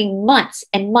 It took me months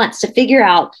and months to figure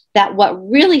out that what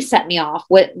really set me off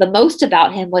the most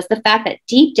about him was the fact that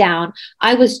deep down,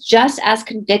 I was just as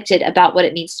convicted about what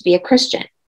it means to be a Christian.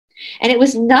 And it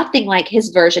was nothing like his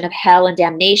version of hell and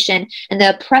damnation and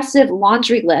the oppressive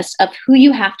laundry list of who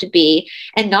you have to be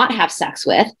and not have sex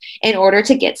with in order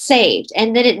to get saved,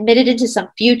 and then admitted into some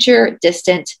future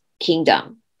distant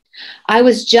kingdom. I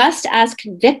was just as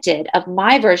convicted of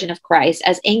my version of Christ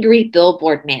as angry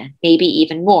billboard man, maybe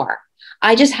even more.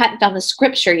 I just hadn't found the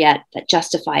scripture yet that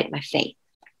justified my faith.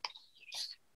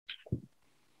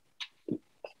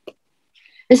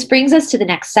 This brings us to the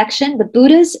next section, the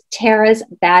Buddha's Tara's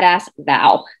badass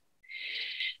vow.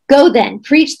 Go then,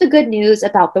 preach the good news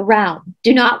about the realm.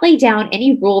 Do not lay down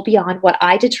any rule beyond what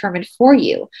I determined for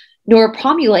you, nor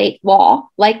promulgate law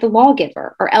like the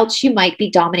lawgiver, or else you might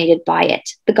be dominated by it.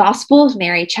 The Gospel of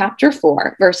Mary, chapter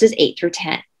 4, verses 8 through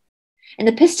 10. And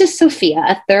the Pistis Sophia,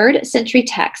 a 3rd century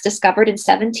text discovered in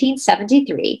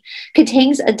 1773,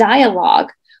 contains a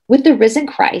dialogue with the risen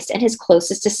Christ and his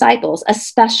closest disciples,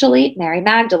 especially Mary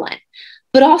Magdalene,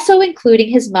 but also including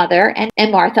his mother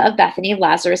and Martha of Bethany,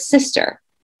 Lazarus' sister.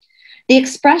 The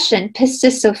expression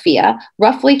Pistis Sophia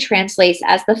roughly translates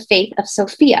as the faith of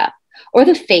Sophia, or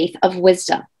the faith of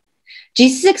wisdom.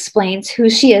 Jesus explains who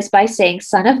she is by saying,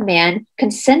 Son of Man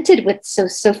consented with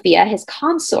Sophia, his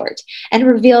consort, and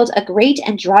revealed a great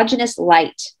androgynous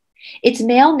light. Its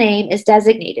male name is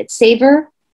designated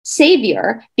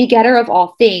Savior, begetter of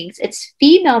all things. Its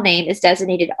female name is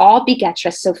designated All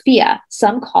Begetress Sophia.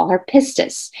 Some call her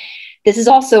Pistis. This is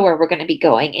also where we're going to be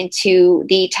going into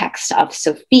the text of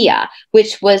Sophia,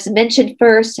 which was mentioned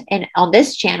first on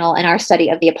this channel in our study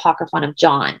of the Apocryphon of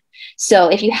John. So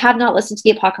if you have not listened to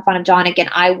the Apocryphon of John, again,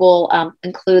 I will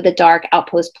include the Dark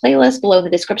Outpost playlist below in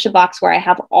the description box where I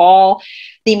have all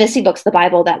the missing books of the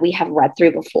Bible that we have read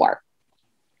through before.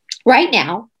 Right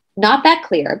now, not that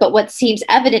clear, but what seems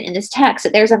evident in this text,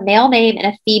 that there's a male name and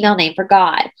a female name for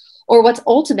God, or what's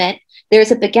ultimate,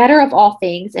 there's a begetter of all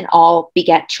things and all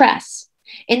begetress.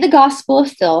 In the Gospel of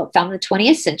Philip, found in the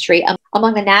 20th century,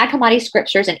 among the Nag Hammadi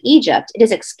scriptures in Egypt, it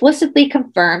is explicitly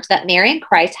confirmed that Mary and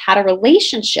Christ had a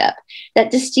relationship that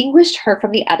distinguished her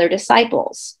from the other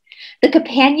disciples. The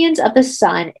companions of the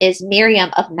Son is Miriam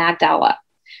of Magdala.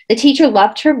 The teacher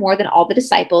loved her more than all the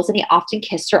disciples, and he often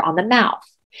kissed her on the mouth.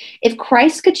 If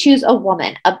Christ could choose a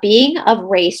woman, a being of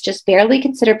race just barely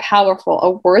considered powerful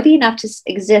or worthy enough to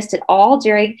exist at all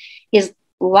during his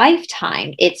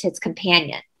lifetime, it's his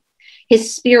companion,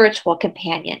 his spiritual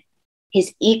companion,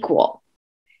 his equal.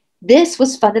 This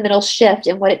was fundamental shift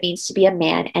in what it means to be a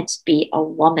man and to be a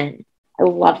woman. I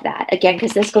love that. Again,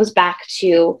 because this goes back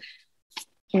to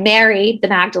Mary, the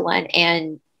Magdalene,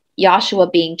 and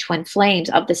Yahshua being twin flames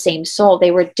of the same soul.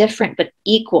 They were different, but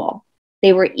equal.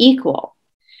 They were equal.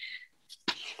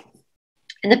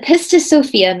 In the Pistis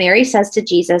Sophia, Mary says to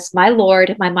Jesus, My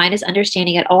Lord, my mind is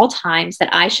understanding at all times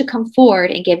that I should come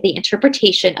forward and give the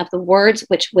interpretation of the words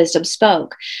which wisdom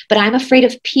spoke. But I'm afraid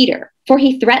of Peter, for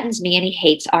he threatens me and he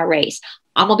hates our race.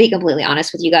 I'm going to be completely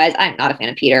honest with you guys. I'm not a fan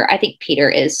of Peter. I think Peter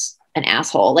is an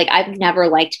asshole. Like, I've never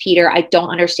liked Peter. I don't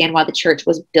understand why the church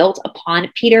was built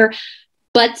upon Peter.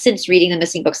 But since reading the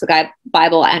missing books of the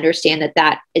Bible, I understand that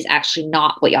that is actually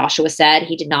not what Yahshua said.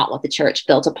 He did not want the church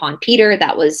built upon Peter.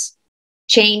 That was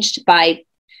changed by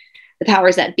the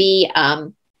powers that be.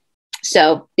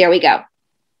 So there we go.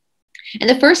 In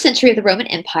the 1st century of the Roman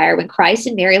Empire, when Christ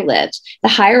and Mary lived, the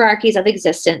hierarchies of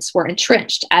existence were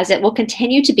entrenched, as it will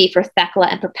continue to be for Thecla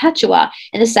and Perpetua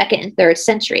in the 2nd and 3rd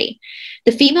century.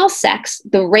 The female sex,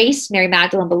 the race Mary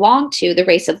Magdalene belonged to, the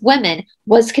race of women,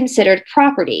 was considered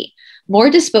property, more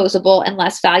disposable and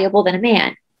less valuable than a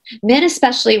man. Men,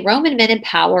 especially Roman men in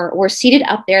power, were seated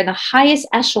up there in the highest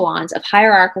echelons of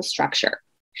hierarchical structure.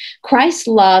 Christ's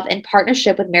love and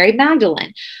partnership with Mary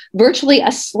Magdalene, virtually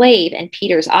a slave in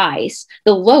Peter's eyes,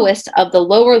 the lowest of the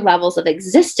lower levels of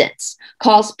existence,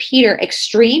 caused Peter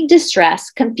extreme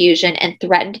distress, confusion, and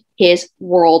threatened his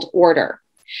world order.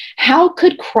 How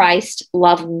could Christ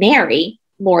love Mary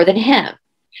more than him?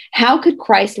 How could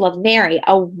Christ love Mary,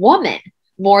 a woman,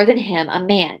 more than him, a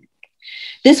man?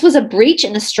 This was a breach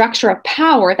in the structure of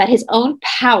power that his own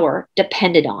power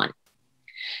depended on.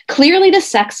 Clearly, the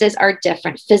sexes are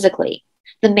different physically.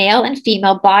 The male and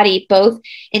female body, both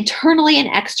internally and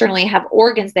externally, have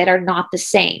organs that are not the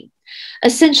same,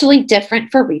 essentially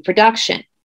different for reproduction.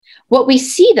 What we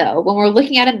see, though, when we're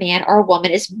looking at a man or a woman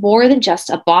is more than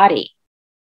just a body.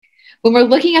 When we're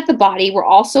looking at the body, we're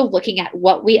also looking at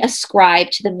what we ascribe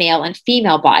to the male and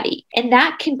female body, and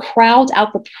that can crowd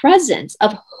out the presence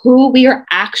of who we are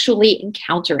actually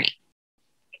encountering.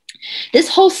 This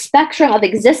whole spectrum of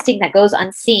existing that goes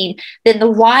unseen, then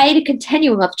the wide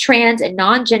continuum of trans and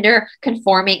non-gender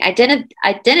conforming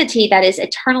identity that is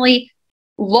eternally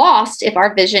lost if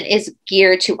our vision is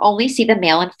geared to only see the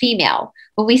male and female.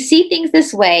 When we see things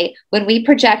this way, when we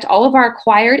project all of our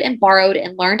acquired and borrowed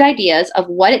and learned ideas of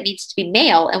what it means to be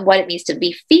male and what it means to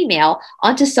be female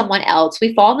onto someone else,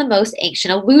 we fall in the most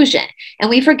ancient illusion, and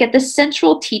we forget the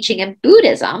central teaching in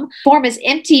Buddhism. Form is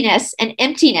emptiness, and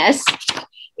emptiness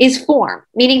is form,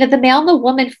 meaning that the male and the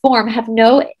woman form have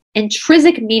no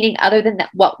intrinsic meaning other than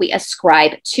what we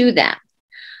ascribe to them.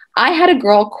 I had a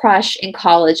girl crush in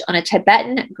college on a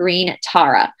Tibetan green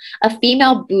Tara, a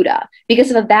female Buddha,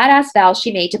 because of a badass vow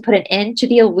she made to put an end to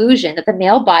the illusion that the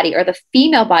male body or the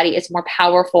female body is more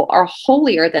powerful or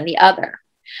holier than the other.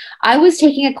 I was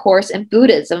taking a course in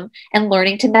Buddhism and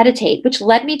learning to meditate, which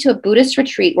led me to a Buddhist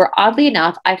retreat where, oddly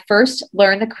enough, I first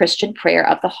learned the Christian prayer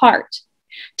of the heart.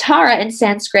 Tara in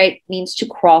Sanskrit means to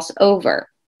cross over.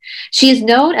 She is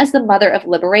known as the mother of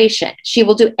liberation. She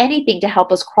will do anything to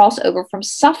help us cross over from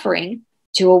suffering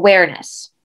to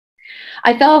awareness.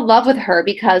 I fell in love with her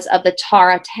because of the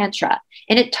Tara Tantra.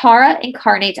 In it, Tara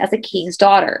incarnates as a king's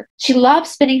daughter. She loves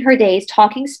spending her days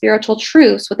talking spiritual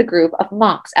truths with a group of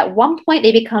monks. At one point,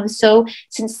 they become so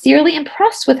sincerely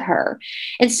impressed with her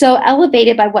and so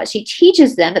elevated by what she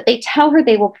teaches them that they tell her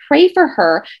they will pray for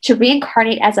her to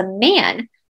reincarnate as a man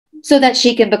so that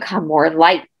she can become more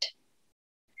enlightened.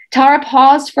 Tara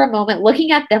paused for a moment,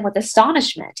 looking at them with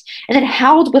astonishment, and then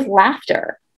howled with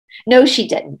laughter. No, she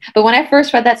didn't. But when I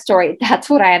first read that story, that's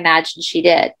what I imagined she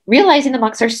did. Realizing the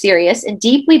monks are serious and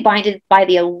deeply binded by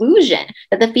the illusion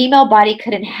that the female body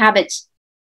could inhabit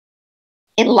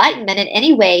enlightenment in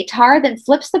any way, Tara then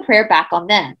flips the prayer back on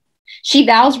them. She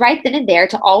vows right then and there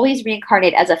to always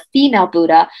reincarnate as a female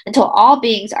Buddha until all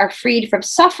beings are freed from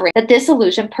suffering that this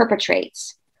illusion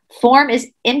perpetrates. Form is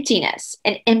emptiness,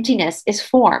 and emptiness is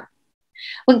form.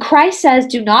 When Christ says,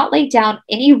 do not lay down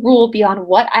any rule beyond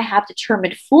what I have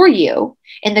determined for you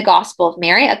in the Gospel of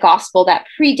Mary, a gospel that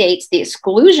predates the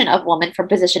exclusion of women from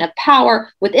position of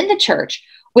power within the church,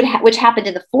 which happened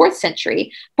in the 4th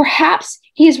century, perhaps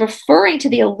he is referring to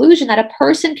the illusion that a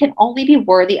person can only be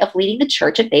worthy of leading the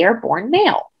church if they are born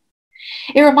male.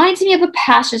 It reminds me of a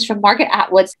passage from Margaret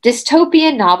Atwood's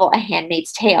dystopian novel, A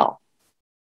Handmaid's Tale.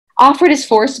 Offred is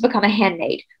forced to become a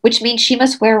handmaid, which means she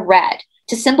must wear red,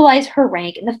 to symbolize her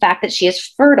rank and the fact that she is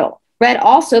fertile. Red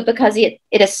also because it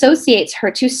associates her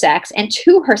to sex, and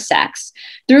to her sex,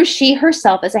 through she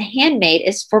herself as a handmaid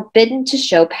is forbidden to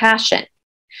show passion.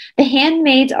 The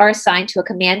handmaids are assigned to a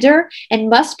commander and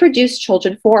must produce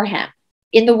children for him.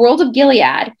 In the world of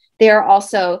Gilead, there are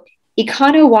also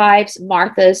Econo wives,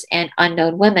 Marthas, and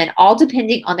unknown women, all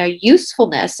depending on their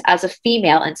usefulness as a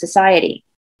female in society.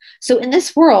 So in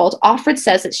this world, Offred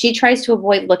says that she tries to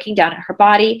avoid looking down at her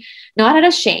body, not out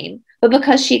of shame, but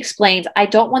because she explains, I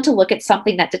don't want to look at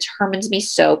something that determines me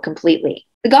so completely.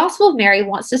 The Gospel of Mary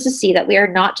wants us to see that we are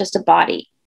not just a body.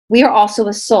 We are also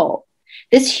a soul.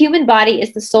 This human body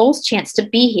is the soul's chance to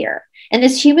be here. And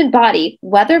this human body,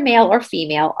 whether male or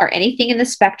female, or anything in the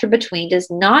spectrum between,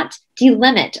 does not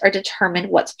delimit or determine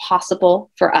what's possible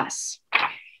for us.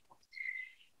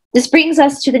 This brings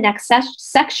us to the next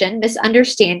section,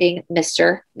 misunderstanding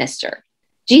Mr.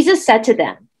 Jesus said to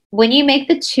them, when you make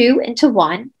the two into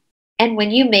one, and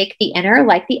when you make the inner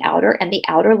like the outer, and the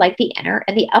outer like the inner,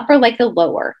 and the upper like the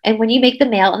lower, and when you make the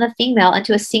male and the female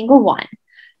into a single one,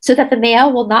 so that the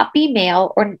male will not be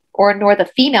male or nor the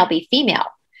female be female,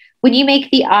 when you make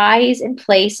the eyes in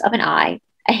place of an eye,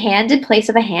 a hand in place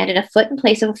of a hand, and a foot in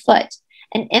place of a foot,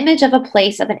 an image of a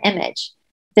place of an image,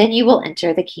 then you will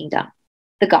enter the kingdom.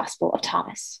 The Gospel of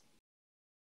Thomas.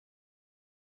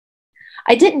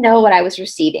 I didn't know what I was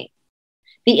receiving,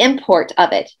 the import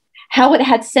of it, how it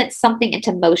had sent something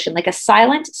into motion, like a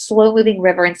silent, slow-moving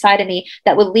river inside of me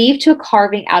that would lead to a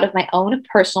carving out of my own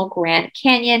personal Grand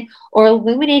Canyon or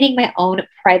illuminating my own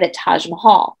private Taj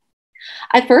Mahal.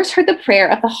 I first heard the prayer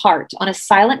of the heart on a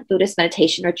silent Buddhist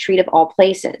meditation retreat of all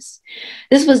places.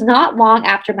 This was not long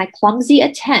after my clumsy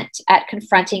attempt at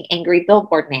confronting angry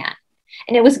billboard man.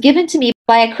 And it was given to me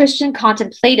by a Christian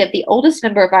contemplative, the oldest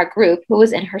member of our group, who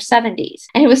was in her 70s,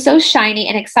 and who was so shiny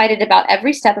and excited about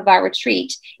every step of our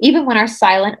retreat, even when our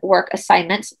silent work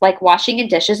assignments, like washing and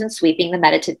dishes and sweeping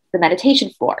the meditation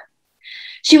floor.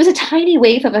 She was a tiny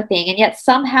waif of a thing, and yet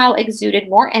somehow exuded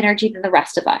more energy than the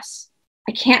rest of us.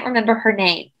 I can't remember her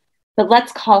name, but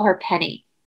let's call her Penny.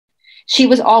 She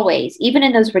was always, even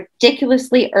in those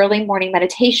ridiculously early morning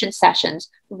meditation sessions,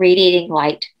 radiating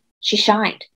light. She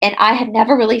shined, and I had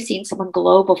never really seen someone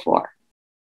glow before.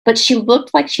 But she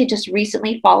looked like she had just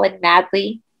recently fallen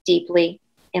madly, deeply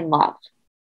in love.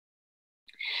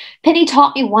 Penny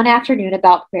taught me one afternoon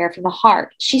about prayer from the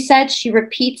heart. She said she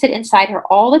repeats it inside her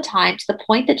all the time to the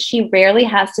point that she rarely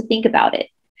has to think about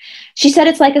it. She said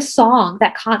it's like a song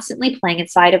that constantly playing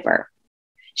inside of her.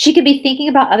 She could be thinking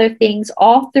about other things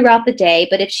all throughout the day,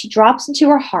 but if she drops into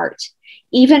her heart,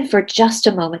 even for just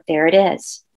a moment, there it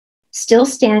is. Still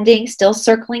standing, still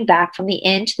circling back from the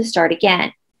end to the start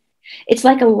again. It's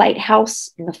like a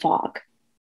lighthouse in the fog.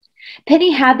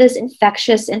 Penny had this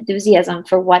infectious enthusiasm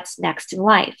for what's next in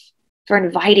life, for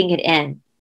inviting it in,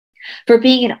 for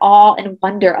being in awe and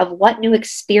wonder of what new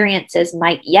experiences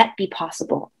might yet be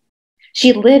possible. She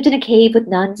had lived in a cave with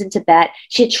nuns in Tibet.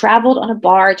 She had traveled on a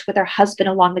barge with her husband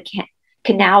along the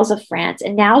canals of France,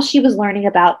 and now she was learning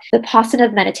about the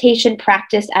Vipassana meditation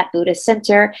practiced at Buddhist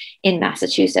Center in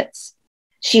Massachusetts.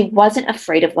 She wasn't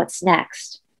afraid of what's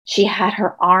next. She had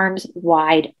her arms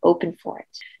wide open for it.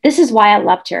 This is why I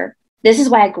loved her. This is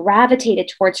why I gravitated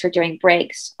towards her during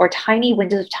breaks or tiny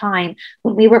windows of time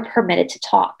when we were permitted to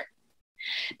talk.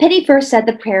 Penny first said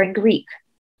the prayer in Greek.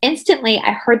 Instantly,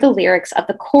 I heard the lyrics of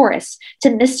the chorus to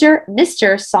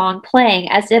Mr. song playing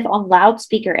as if on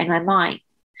loudspeaker in my mind.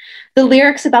 The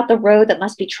lyrics about the road that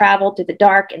must be traveled through the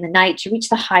dark and the night to reach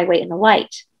the highway in the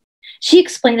light. She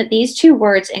explained that these two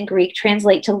words in Greek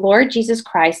translate to Lord Jesus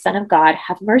Christ, Son of God,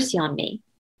 have mercy on me.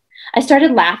 I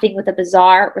started laughing with a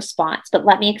bizarre response, but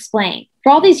let me explain.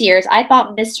 For all these years, I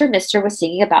thought Mr. was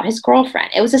singing about his girlfriend.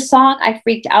 It was a song I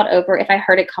freaked out over if I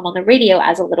heard it come on the radio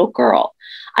as a little girl.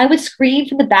 I would scream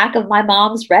from the back of my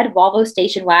mom's red Volvo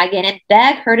station wagon and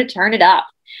beg her to turn it up.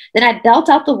 Then I belt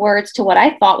out the words to what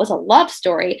I thought was a love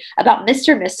story about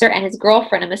Mr. and his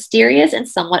girlfriend, a mysterious and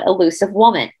somewhat elusive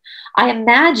woman. I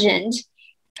imagined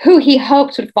who he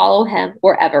hoped would follow him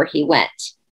wherever he went.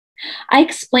 I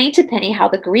explained to Penny how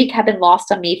the Greek had been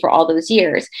lost on me for all those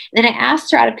years. And then I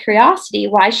asked her out of curiosity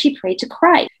why she prayed to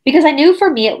Christ. Because I knew,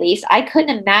 for me at least, I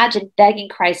couldn't imagine begging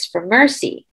Christ for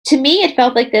mercy. To me, it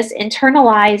felt like this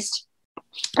internalized,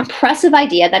 oppressive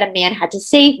idea that a man had to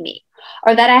save me,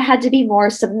 or that I had to be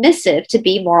more submissive to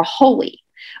be more holy,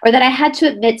 or that I had to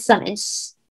admit some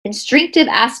instinctive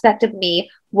aspect of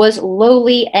me was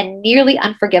lowly and nearly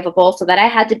unforgivable, so that I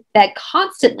had to beg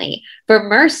constantly for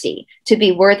mercy to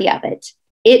be worthy of it.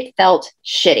 It felt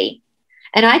shitty.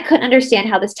 And I couldn't understand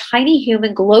how this tiny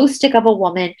human glow stick of a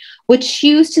woman would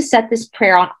choose to set this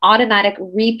prayer on automatic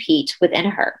repeat within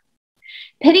her.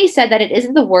 Penny said that it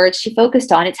isn't the words she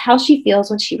focused on, it's how she feels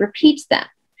when she repeats them.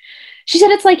 She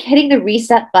said it's like hitting the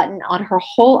reset button on her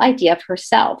whole idea of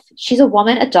herself. She's a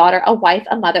woman, a daughter, a wife,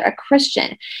 a mother, a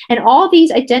Christian, and all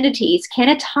these identities can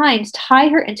at times tie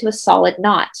her into a solid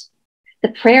knot. The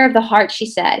prayer of the heart, she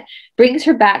said, brings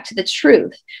her back to the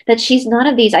truth that she's none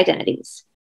of these identities.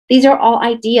 These are all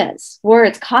ideas,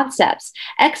 words, concepts,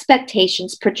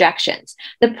 expectations, projections.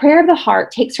 The prayer of the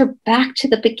heart takes her back to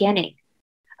the beginning,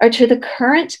 or to the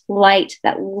current light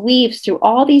that weaves through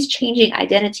all these changing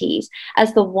identities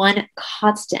as the one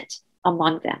constant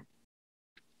among them.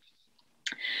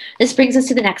 This brings us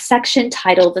to the next section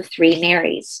titled The Three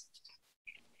Marys.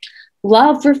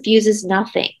 Love refuses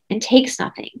nothing and takes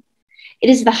nothing.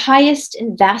 It is the highest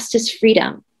and vastest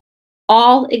freedom.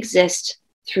 All exist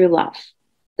through love.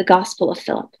 The Gospel of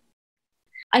Philip.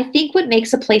 I think what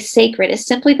makes a place sacred is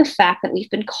simply the fact that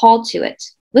we've been called to it.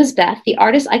 Lisbeth, the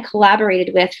artist I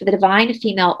collaborated with for the Divine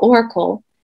Female Oracle,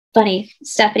 funny,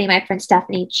 Stephanie, my friend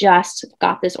Stephanie, just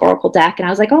got this oracle deck, and I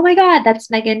was like, oh my God, that's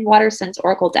Megan Watterson's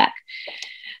oracle deck,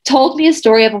 told me a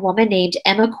story of a woman named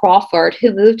Emma Crawford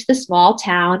who moved to the small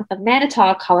town of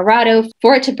Manitou, Colorado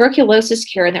for a tuberculosis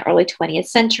cure in the early 20th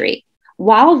century.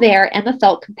 While there, Emma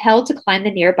felt compelled to climb the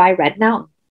nearby Red Mountain.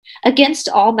 Against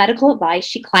all medical advice,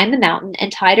 she climbed the mountain and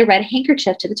tied a red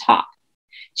handkerchief to the top.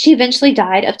 She eventually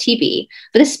died of TB,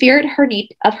 but the spirit of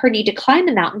her need to climb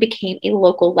the mountain became a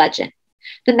local legend.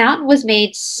 The mountain was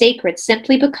made sacred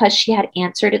simply because she had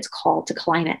answered its call to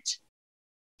climb it.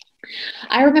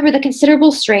 I remember the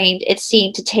considerable strain it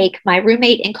seemed to take my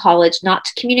roommate in college not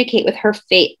to communicate with her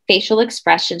facial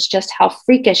expressions just how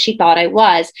freakish she thought I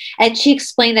was, and she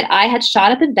explained that I had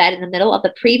shot up in bed in the middle of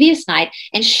the previous night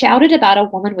and shouted about a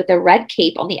woman with a red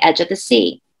cape on the edge of the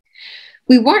sea.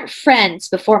 We weren't friends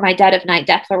before my dead of night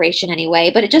declaration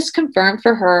anyway, but it just confirmed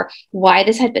for her why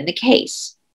this had been the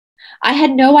case. I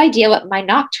had no idea what my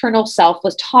nocturnal self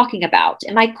was talking about.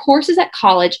 In my courses at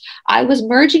college, I was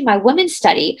merging my women's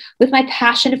study with my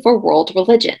passion for world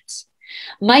religions.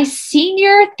 My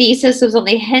senior thesis was on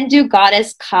the Hindu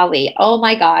goddess Kali. Oh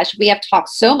my gosh, we have talked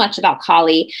so much about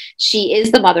Kali. She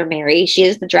is the Mother Mary. She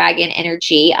is the dragon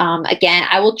energy. Again,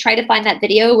 I will try to find that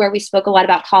video where we spoke a lot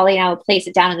about Kali, and I will place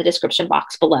it down in the description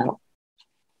box below.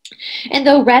 And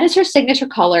though red is her signature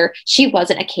color, she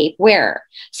wasn't a cape wearer.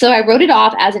 So I wrote it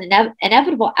off as an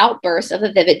inevitable outburst of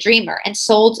a vivid dreamer and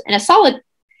a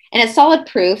solid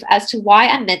proof as to why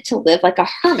I'm meant to live like a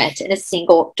hermit in a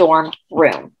single dorm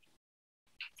room.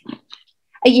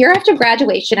 A year after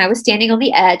graduation, I was standing on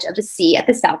the edge of the sea at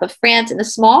the south of France in the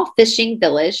small fishing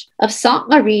village of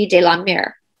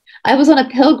Sainte-Marie-de-la-Mer. I was on a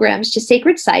pilgrimage to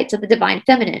sacred sites of the divine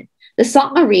feminine. The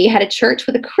Sainte Marie had a church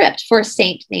with a crypt for a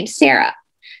saint named Sarah.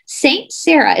 Saint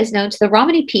Sarah is known to the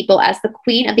Romani people as the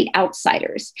Queen of the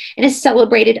Outsiders and is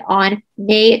celebrated on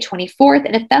May 24th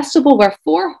in a festival where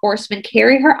 4 horsemen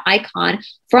carry her icon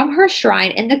from her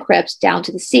shrine in the crypt down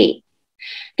to the sea.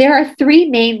 There are 3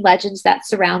 main legends that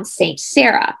surround Saint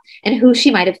Sarah and who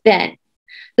she might have been.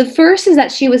 The first is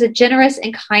that she was a generous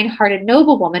and kind-hearted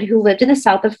noblewoman who lived in the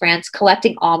south of France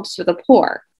collecting alms for the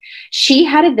poor. She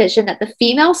had a vision that the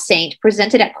female saint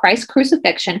presented at Christ's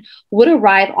crucifixion would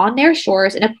arrive on their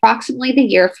shores in approximately the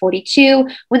year 42,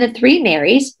 when the three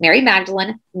Marys, Mary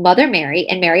Magdalene, Mother Mary,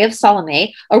 and Mary of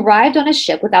Salome, arrived on a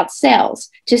ship without sails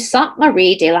to Sainte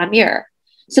Marie de la Mer.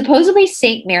 Supposedly,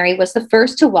 Saint Mary was the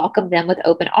first to welcome them with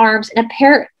open arms and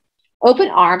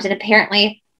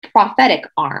apparently prophetic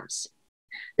arms.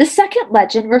 The second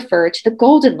legend referred to the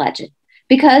Golden Legend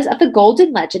because of the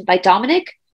Golden Legend by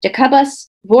Dominic Jacobus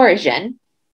Voragin,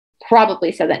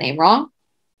 probably said that name wrong,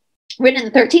 written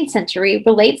in the 13th century,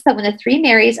 relates that when the three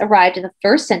Marys arrived in the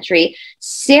 1st century,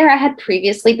 Sarah had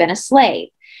previously been a slave.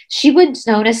 She was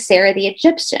known as Sarah the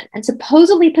Egyptian and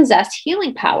supposedly possessed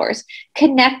healing powers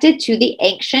connected to the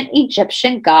ancient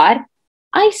Egyptian god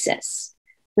Isis,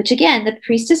 which again, the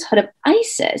priestesshood of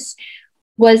Isis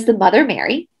was the Mother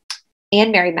Mary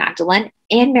and Mary Magdalene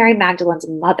and Mary Magdalene's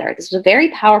mother. This was a very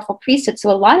powerful priesthood.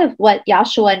 So a lot of what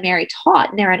Yahshua and Mary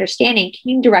taught in their understanding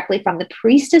came directly from the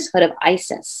priestesshood of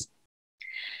Isis.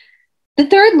 The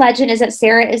third legend is that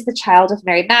Sarah is the child of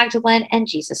Mary Magdalene and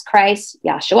Jesus Christ,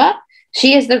 Yahshua.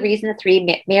 She is the reason the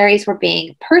three Marys were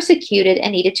being persecuted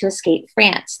and needed to escape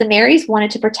France. The Marys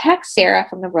wanted to protect Sarah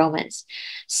from the Romans.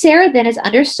 Sarah then is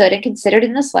understood and considered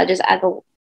in this legend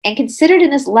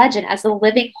as the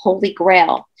living Holy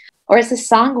Grail, or as the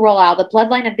song Royal, the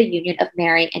bloodline of the union of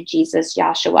Mary and Jesus,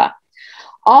 Yahshua.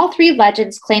 All three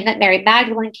legends claim that Mary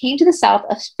Magdalene came to the south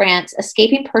of France,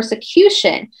 escaping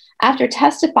persecution after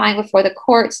testifying before the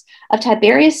courts of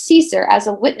Tiberius Caesar as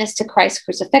a witness to Christ's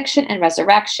crucifixion and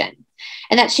resurrection,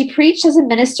 and that she preached as a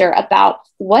minister about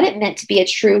what it meant to be a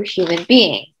true human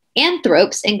being.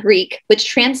 Anthropos in Greek, which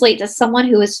translates as someone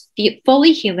who is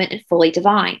fully human and fully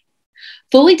divine.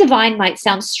 Fully divine might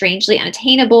sound strangely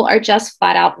unattainable or just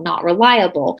flat out not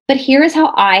reliable, but here is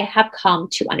how I have come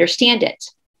to understand it.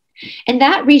 In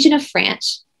that region of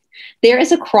France, there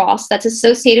is a cross that's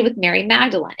associated with Mary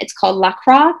Magdalene. It's called La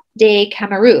Croix de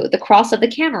Cameroux, the cross of the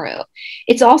Cameroux.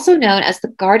 It's also known as the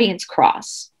Guardian's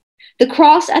Cross. The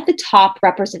cross at the top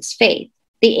represents faith.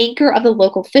 The anchor of the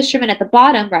local fisherman at the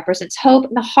bottom represents hope,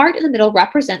 and the heart in the middle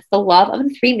represents the love of the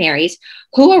three Marys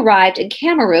who arrived in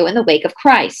Cameroux in the wake of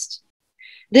Christ.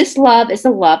 This love is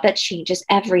the love that changes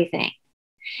everything.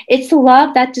 It's the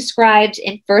love that described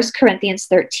in 1 Corinthians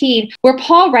 13, where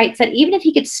Paul writes that even if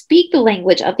he could speak the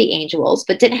language of the angels,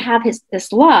 but didn't have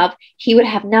this love, he would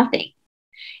have nothing.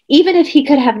 Even if he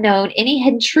could have known any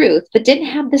hidden truth, but didn't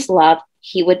have this love,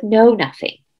 he would know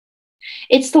nothing.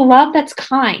 It's the love that's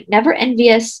kind, never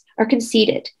envious or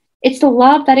conceited. It's the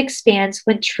love that expands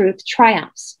when truth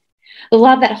triumphs. The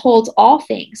love that holds all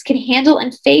things, can handle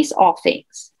and face all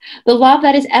things. The love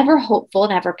that is ever hopeful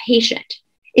and ever patient.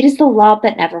 It is the love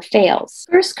that never fails.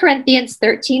 1 Corinthians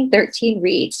 13:13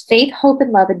 reads, faith, hope,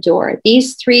 and love endure.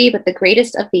 These three, but the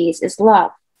greatest of these is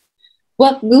love.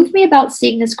 What moved me about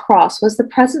seeing this cross was the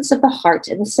presence of the heart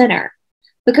in the center.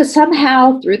 Because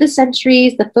somehow, through the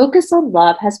centuries, the focus on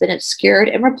love has been obscured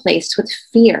and replaced with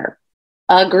fear.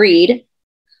 Agreed.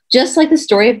 Just like the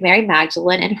story of Mary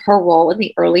Magdalene and her role in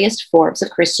the earliest forms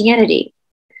of Christianity.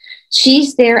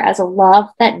 She's there as a love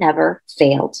that never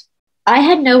failed. I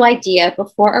had no idea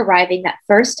before arriving that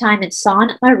first time in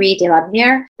Sainte Marie de la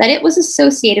Mer that it was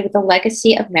associated with the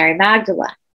legacy of Mary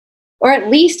Magdalene. Or at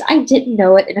least I didn't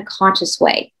know it in a conscious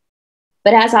way.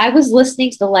 But as I was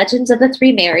listening to the legends of the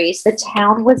three Marys, the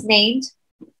town was named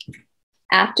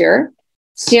after,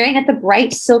 staring at the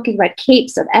bright silky red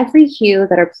capes of every hue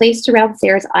that are placed around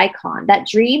Sarah's icon, that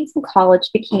dream from college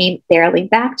became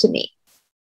barreling back to me.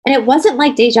 And it wasn't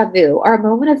like deja vu or a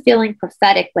moment of feeling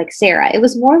prophetic like Sarah. It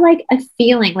was more like a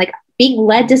feeling like being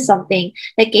led to something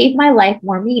that gave my life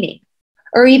more meaning,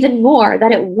 or even more,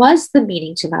 that it was the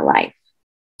meaning to my life.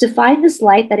 To find this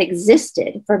light that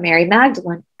existed for Mary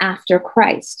Magdalene after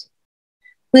Christ.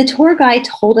 When the tour guide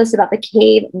told us about the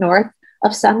cave north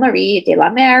of Sainte Marie de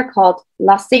la Mer called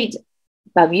La Sainte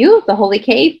Bamue, the Holy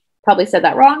Cave, probably said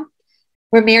that wrong,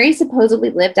 where Mary supposedly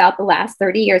lived out the last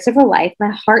 30 years of her life,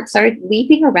 my heart started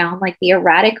leaping around like the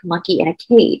erratic monkey in a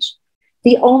cage.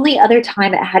 The only other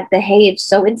time it had behaved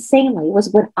so insanely was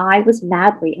when I was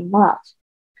madly in love.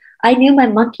 I knew my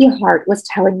monkey heart was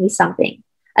telling me something,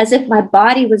 as if my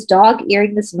body was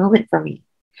dog-earing this moment for me,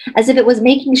 as if it was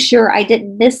making sure I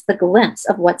didn't miss the glimpse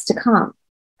of what's to come.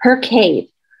 Her cave.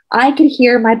 I could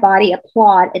hear my body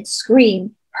applaud and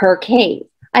scream, her cave.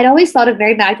 I'd always thought of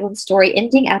Mary Magdalene's story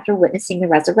ending after witnessing the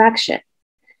resurrection.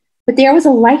 But there was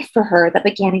a life for her that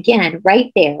began again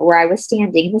right there where I was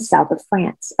standing in the south of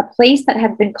France, a place that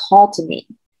had been called to me.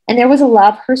 And there was a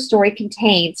love her story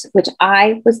contains, which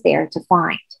I was there to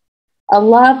find. A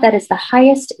love that is the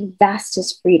highest and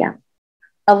vastest freedom.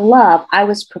 A love I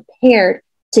was prepared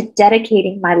to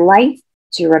dedicating my life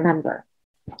to remember.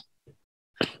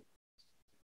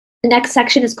 The next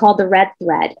section is called the red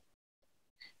thread.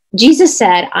 Jesus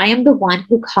said, I am the one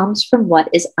who comes from what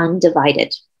is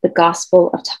undivided, the Gospel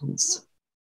of Thomas.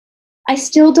 I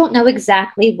still don't know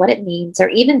exactly what it means, or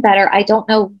even better, I don't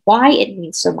know why it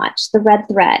means so much, the red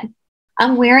thread.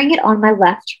 I'm wearing it on my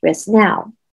left wrist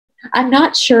now. I'm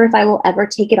not sure if I will ever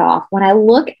take it off. When I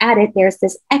look at it, there's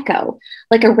this echo,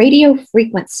 like a radio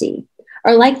frequency,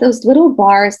 or like those little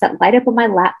bars that light up when my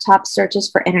laptop searches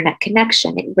for internet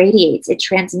connection. It radiates, it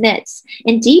transmits,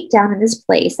 and deep down in this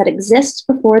place that exists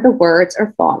before the words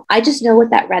or thought, I just know what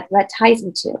that red thread ties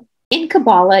me to. In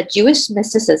Kabbalah, Jewish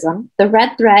mysticism, the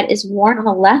red thread is worn on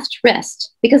the left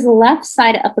wrist because the left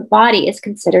side of the body is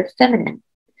considered feminine.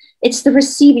 It's the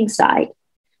receiving side,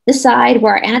 the side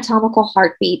where our anatomical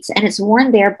heart beats, and it's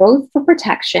worn there both for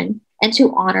protection and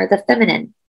to honor the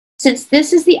feminine, since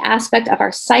this is the aspect of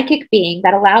our psychic being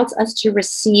that allows us to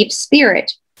receive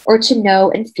spirit or to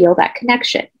know and feel that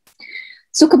connection.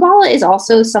 So Kabbalah is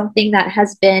also something that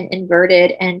has been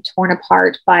inverted and torn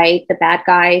apart by the bad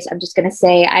guys. I'm just going to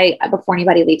say, before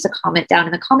anybody leaves a comment down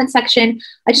in the comment section,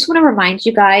 I just want to remind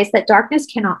you guys that darkness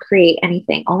cannot create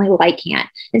anything, only light can.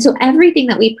 And so everything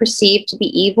that we perceive to be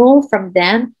evil from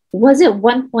them was at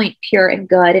one point pure and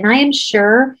good. And I am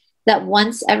sure that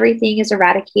once everything is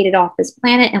eradicated off this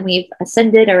planet and we've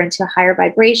ascended or into a higher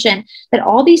vibration, that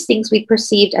all these things we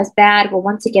perceived as bad will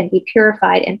once again be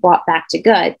purified and brought back to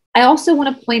good. I also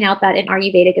want to point out that in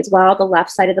Ayurvedic as well, the left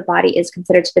side of the body is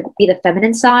considered to be the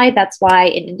feminine side. That's why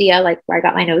in India, like where I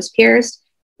got my nose pierced,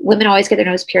 women always get their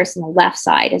nose pierced on the left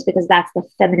side, is because that's the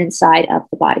feminine side of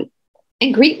the body.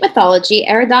 In Greek mythology,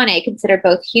 Ariadne, considered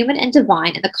both human and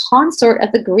divine, and the consort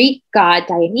of the Greek god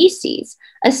Dionysus,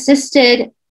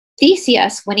 assisted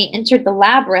Theseus when he entered the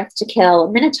labyrinth to kill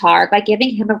Minotaur by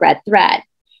giving him a red thread.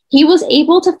 He was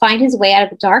able to find his way out of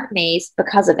the dark maze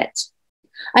because of it.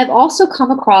 I've also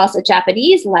come across a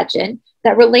Japanese legend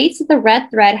that relates that the red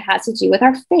thread has to do with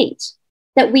our fate,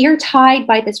 that we are tied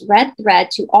by this red thread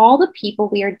to all the people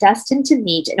we are destined to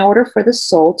meet in order for the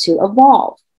soul to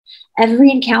evolve.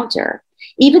 Every encounter,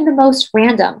 even the most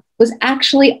random, was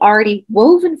actually already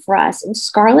woven for us in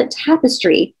scarlet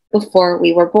tapestry before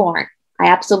we were born. I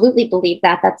absolutely believe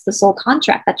that. That's the soul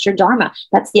contract. That's your dharma.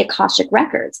 That's the Akashic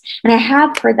records. And I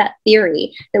have heard that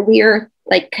theory that we are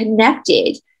like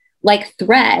connected like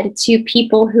thread to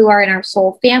people who are in our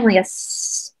soul family,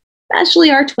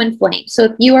 especially our twin flame. So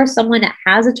if you are someone that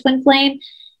has a twin flame,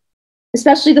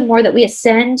 especially the more that we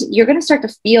ascend, you're going to start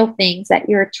to feel things that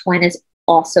your twin is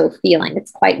also feeling.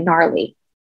 It's quite gnarly.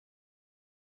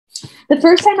 The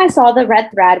first time I saw the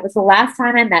red thread was the last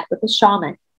time I met with a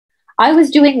shaman. I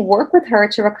was doing work with her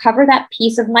to recover that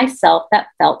piece of myself that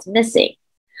felt missing.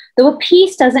 Though a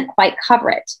piece doesn't quite cover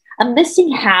it, a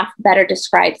missing half better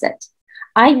describes it.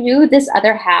 I knew this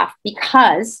other half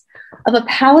because of a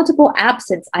palatable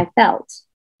absence I felt.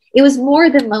 It was more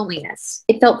than loneliness.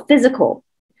 It felt physical.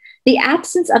 The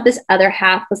absence of this other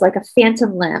half was like a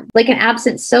phantom limb, like an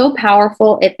absence so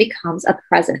powerful it becomes a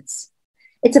presence.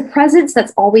 It's a presence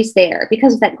that's always there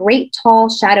because of that great tall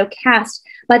shadow cast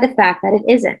by the fact that it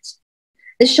isn't.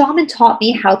 The shaman taught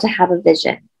me how to have a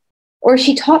vision, or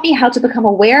she taught me how to become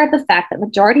aware of the fact that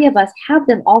majority of us have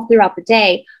them all throughout the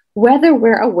day, whether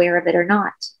we're aware of it or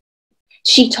not.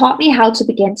 She taught me how to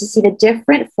begin to see the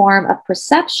different form of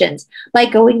perceptions by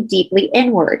going deeply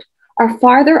inward, or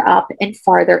farther up and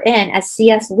farther in, as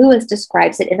C.S. Lewis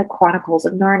describes it in the Chronicles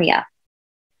of Narnia.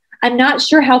 I'm not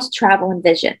sure how to travel in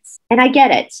visions, and I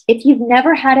get it. If you've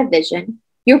never had a vision,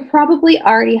 you're probably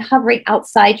already hovering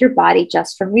outside your body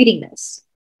just from reading this.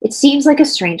 It seems like a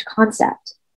strange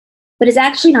concept, but it's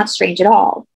actually not strange at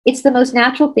all. It's the most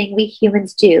natural thing we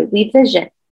humans do. We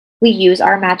vision. We use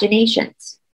our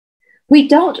imaginations. We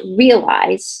don't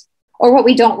realize, or what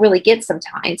we don't really get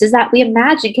sometimes, is that we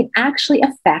imagine can actually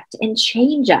affect and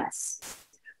change us.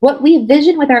 What we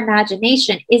vision with our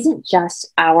imagination isn't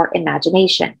just our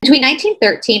imagination. Between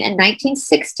 1913 and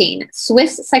 1916,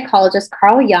 Swiss psychologist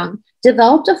Carl Jung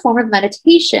developed a form of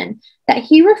meditation that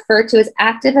he referred to as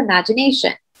active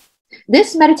imagination.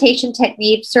 This meditation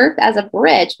technique served as a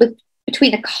bridge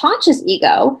between the conscious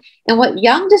ego and what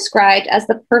Jung described as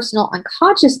the personal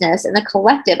unconsciousness and the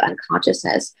collective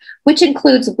unconsciousness, which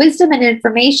includes wisdom and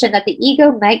information that the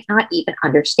ego might not even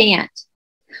understand.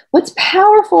 What's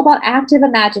powerful about active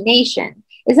imagination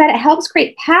is that it helps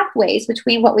create pathways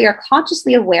between what we are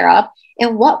consciously aware of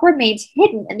and what remains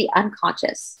hidden in the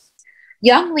unconscious.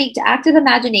 Jung linked active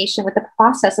imagination with the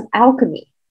process of alchemy,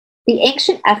 the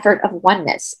ancient effort of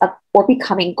oneness, or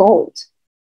becoming gold.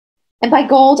 And by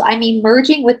gold, I mean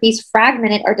merging with these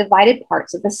fragmented or divided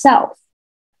parts of the self.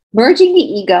 Merging the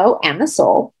ego and the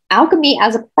soul, alchemy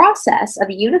as a process of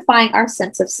unifying our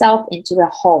sense of self into a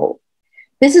whole.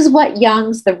 This is what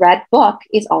Jung's The Red Book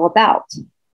is all about.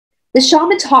 The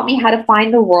shaman taught me how to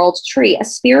find the world tree, a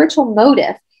spiritual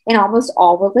motive in almost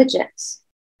all religions.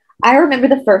 I remember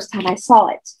the first time I saw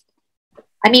it.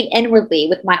 I mean, inwardly,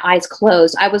 with my eyes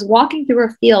closed, I was walking through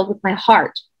a field with my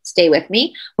heart. Stay with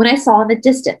me. When I saw in the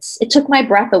distance, it took my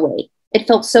breath away. It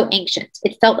felt so ancient.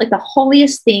 It felt like the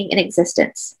holiest thing in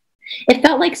existence. It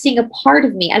felt like seeing a part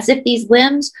of me, as if these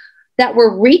limbs that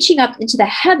were reaching up into the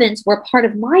heavens were part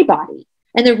of my body,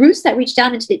 and the roots that reached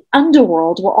down into the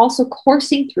underworld were also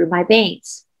coursing through my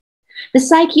veins. The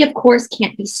psyche, of course,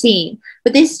 can't be seen,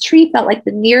 but this tree felt like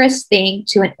the nearest thing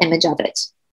to an image of it.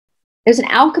 There's an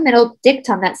alchemical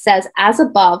dictum that says, as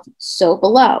above, so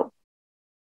below.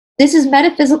 This is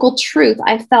metaphysical truth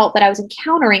I felt that I was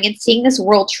encountering in seeing this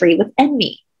world tree within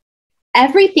me.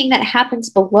 Everything that happens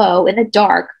below in the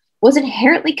dark was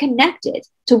inherently connected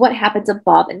to what happens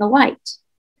above in the light.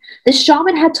 The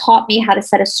shaman had taught me how to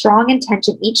set a strong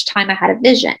intention each time I had a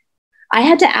vision. I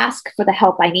had to ask for the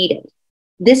help I needed.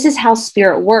 This is how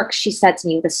spirit works, she said to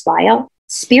me with a smile.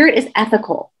 Spirit is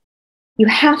ethical. You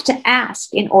have to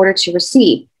ask in order to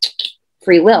receive.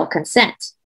 Free will,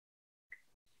 consent.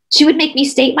 She would make me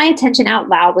state my intention out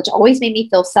loud, which always made me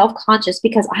feel self-conscious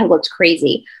because I looked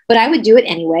crazy. But I would do it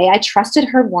anyway. I trusted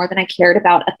her more than I cared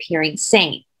about appearing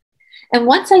sane. And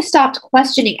once I stopped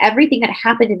questioning everything that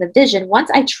happened in the vision, once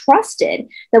I trusted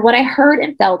that what I heard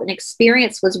and felt and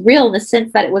experienced was real in the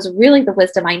sense that it was really the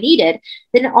wisdom I needed,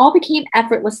 then it all became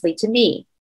effortlessly to me.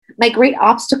 My great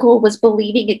obstacle was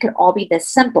believing it could all be this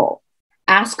simple.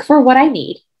 Ask for what I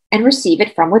need and receive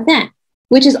it from within.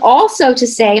 Which is also to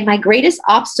say my greatest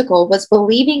obstacle was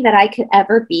believing that I could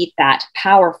ever be that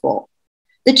powerful.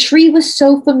 The tree was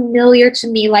so familiar to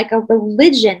me, like a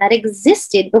religion that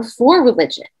existed before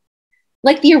religion,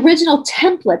 like the original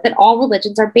template that all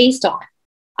religions are based on.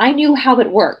 I knew how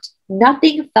it worked.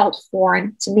 Nothing felt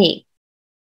foreign to me.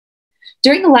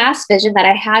 During the last vision that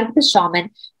I had with the shaman,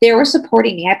 they were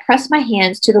supporting me. I pressed my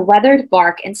hands to the weathered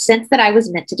bark and sensed that I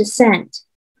was meant to descend.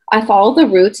 I followed the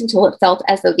roots until it felt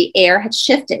as though the air had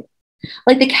shifted,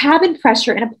 like the cabin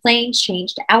pressure in a plane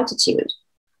changed altitude.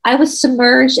 I was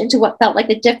submerged into what felt like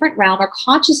a different realm or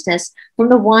consciousness from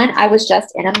the one I was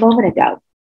just in a moment ago.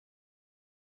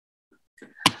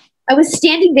 I was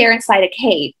standing there inside a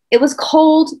cave. It was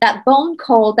cold, that bone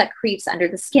cold that creeps under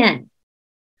the skin.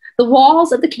 The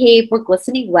walls of the cave were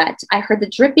glistening wet. I heard the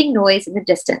dripping noise in the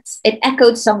distance. It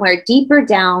echoed somewhere deeper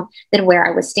down than where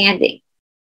I was standing.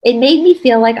 It made me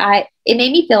feel like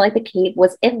the cave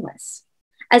was endless,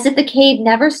 as if the cave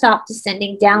never stopped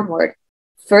descending downward,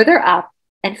 further up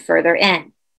and further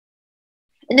in.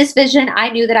 In this vision, I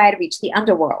knew that I had reached the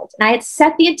underworld, and I had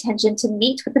set the intention to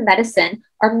meet with the medicine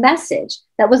or message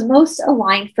that was most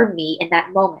aligned for me in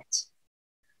that moment.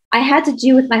 I had to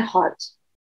do with my heart.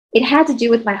 It had to do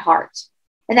with my heart,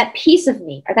 and that piece of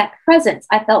me, or that presence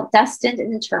I felt destined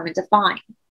and determined to find.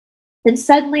 Then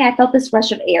suddenly I felt this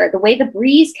rush of air, the way the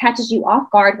breeze catches you off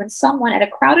guard when someone at a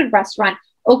crowded restaurant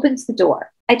opens the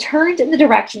door. I turned in the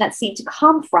direction that seemed to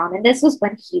come from, and this was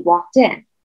when he walked in.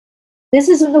 This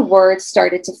is when the words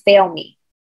started to fail me.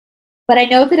 But I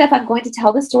know that if I'm going to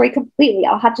tell the story completely,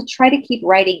 I'll have to try to keep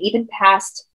writing even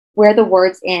past where the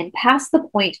words end, past the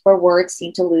point where words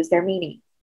seem to lose their meaning.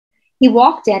 He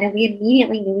walked in and we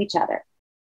immediately knew each other.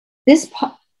 This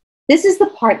is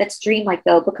the part that's dreamlike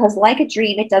though, because like a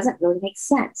dream, it doesn't really make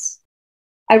sense.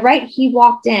 I write he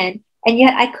walked in, and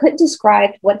yet I couldn't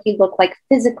describe what he looked like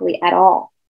physically at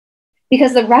all,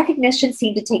 because the recognition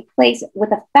seemed to take place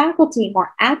with a faculty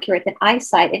more accurate than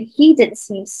eyesight, and he didn't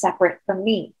seem separate from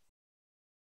me.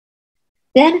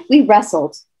 Then we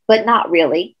wrestled, but not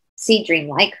really. See,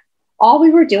 dreamlike. All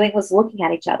we were doing was looking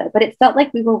at each other, but it felt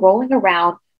like we were rolling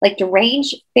around like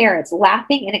deranged ferrets,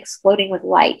 laughing and exploding with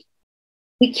light.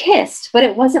 We kissed, but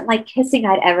it wasn't like kissing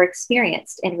I'd ever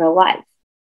experienced in real life.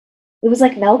 It was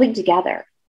like melding together.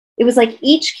 It was like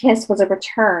each kiss was a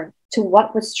return to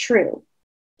what was true,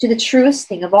 to the truest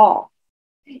thing of all.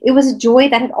 It was a joy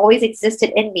that had always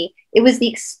existed in me. It was the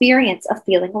experience of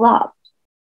feeling loved.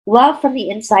 Love from the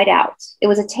inside out. It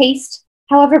was a taste,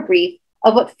 however brief,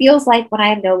 of what feels like when I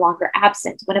am no longer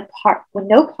absent, when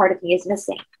no part of me is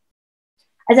missing.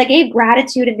 As I gave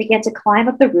gratitude and began to climb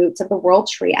up the roots of the world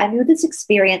tree, I knew this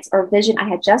experience or vision I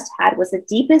had just had was the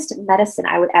deepest medicine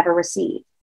I would ever receive.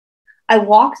 I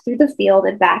walked through the field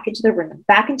and back into the room,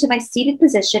 back into my seated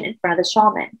position in front of the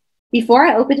shaman. Before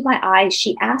I opened my eyes,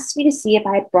 she asked me to see if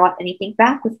I had brought anything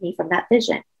back with me from that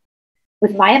vision.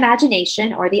 With my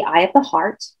imagination, or the eye of the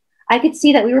heart, I could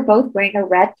see that we were both wearing a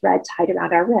red thread tied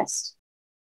around our wrist.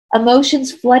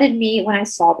 Emotions flooded me when I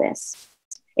saw this.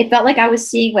 It felt like I was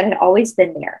seeing what had always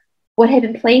been there, what had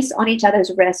been placed on each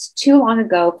other's wrists too long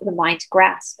ago for the mind to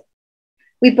grasp.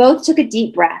 We both took a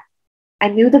deep breath. I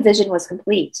knew the vision was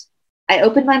complete. I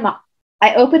opened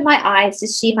my eyes to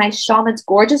see my shaman's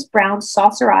gorgeous brown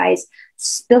saucer eyes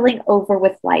spilling over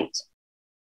with light.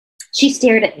 She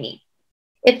stared at me.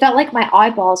 It felt like my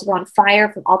eyeballs were on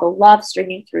fire from all the love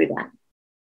streaming through them.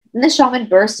 Then the shaman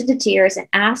burst into tears and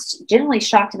asked, genuinely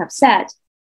shocked and upset,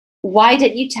 "Why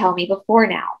didn't you tell me before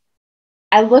now?"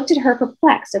 I looked at her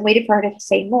perplexed and waited for her to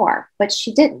say more, but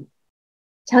she didn't.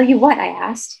 "Tell you what?" I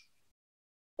asked.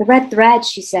 "The red thread,"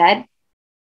 she said.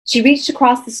 She reached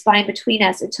across the spine between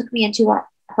us and took me into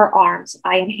her arms.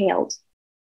 I inhaled.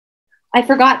 I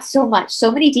forgot so much,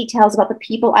 so many details about the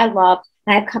people I loved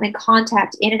and I have come in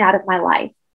contact in and out of my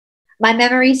life. My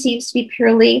memory seems to be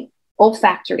purely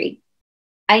olfactory.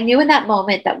 I knew in that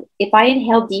moment that if I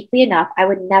inhaled deeply enough, I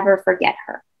would never forget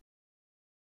her.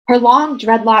 Her long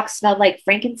dreadlocks smelled like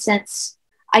frankincense.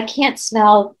 I can't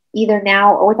smell either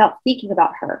now or without thinking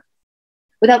about her,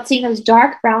 without seeing those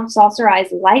dark brown saucer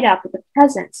eyes light up with a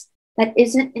presence that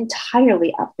isn't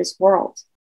entirely of this world.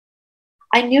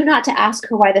 I knew not to ask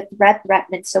her why the red thread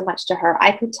meant so much to her.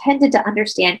 I pretended to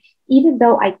understand, even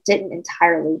though I didn't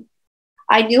entirely.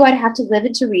 I knew I'd have to live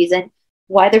into reason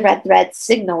why the red thread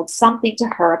signaled something to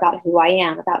her about who I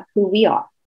am, about who we are.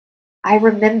 "I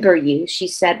remember you," she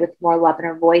said with more love in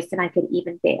her voice than I could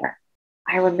even bear.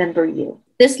 "I remember you."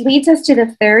 This leads us to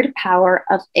the third power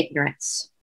of ignorance.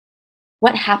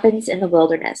 What happens in the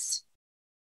wilderness?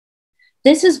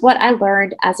 This is what I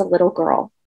learned as a little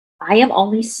girl. I am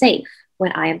only safe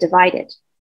when I am divided.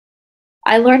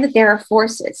 I learned that there are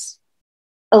forces,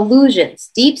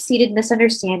 illusions, deep-seated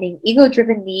misunderstanding,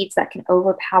 ego-driven needs that can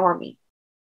overpower me.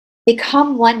 They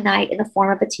come one night in the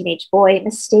form of a teenage boy,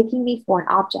 mistaking me for an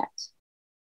object.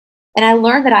 And I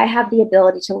learned that I have the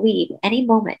ability to leave any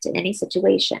moment in any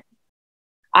situation.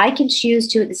 I can choose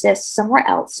to exist somewhere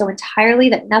else so entirely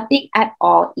that nothing at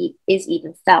all is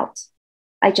even felt.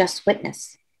 I just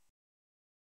witness.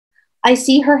 I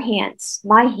see her hands,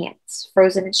 my hands,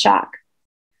 frozen in shock.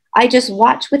 I just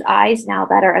watch with eyes now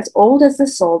that are as old as the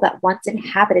soul that once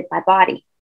inhabited my body.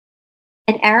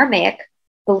 In Aramaic,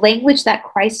 the language that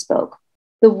Christ spoke,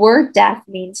 the word death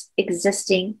means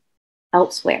existing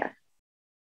elsewhere.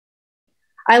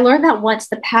 I learned that once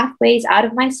the pathways out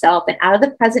of myself and out of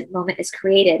the present moment is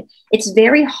created, it's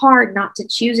very hard not to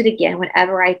choose it again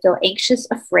whenever I feel anxious,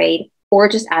 afraid, or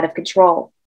just out of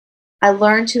control. I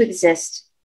learned to exist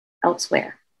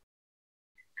elsewhere.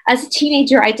 As a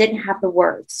teenager, I didn't have the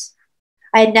words.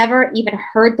 I had never even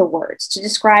heard the words to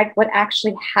describe what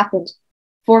actually happened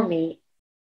for me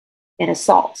in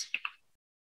assault.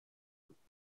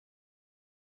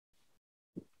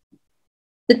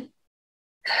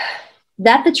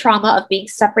 That the trauma of being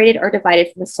separated or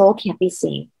divided from the soul can't be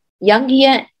seen.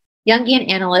 Jungian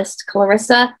analyst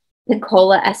Clarissa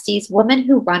Pinkola Estes' Women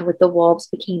Who Run with the Wolves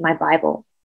became my Bible.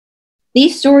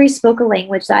 These stories spoke a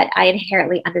language that I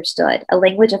inherently understood, a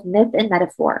language of myth and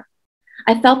metaphor.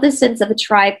 I felt this sense of a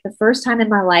tribe for the first time in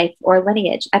my life, or a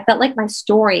lineage. I felt like my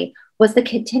story was the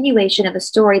continuation of a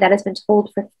story that has been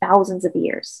told for thousands of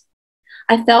years.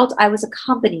 I felt I was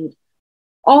accompanied,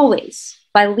 always,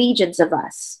 by legions of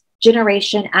us,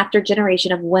 generation after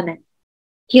generation of women,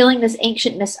 healing this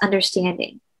ancient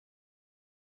misunderstanding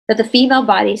that the female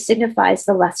body signifies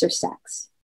the lesser sex,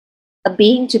 a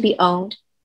being to be owned,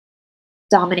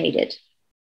 dominated,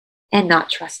 and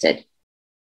not trusted.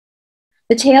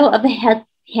 The tale of the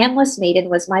handless maiden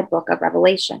was my book of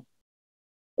Revelation.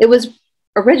 It was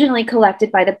originally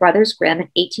collected by the Brothers Grimm in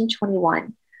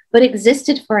 1821, but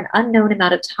existed for an unknown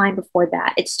amount of time before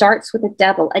that. It starts with a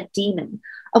devil, a demon,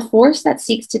 a force that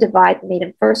seeks to divide the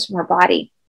maiden first from her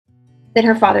body, then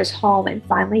her father's home, and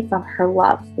finally from her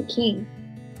love, the king.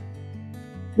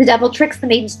 The devil tricks the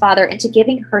maiden's father into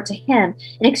giving her to him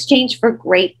in exchange for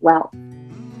great wealth.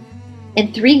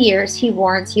 In 3 years, he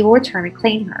warns he will return and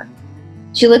claim her.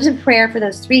 She lives in prayer for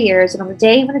those 3 years, and on the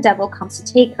day when the devil comes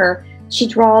to take her, she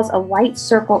draws a white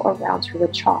circle around her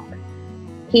with chalk.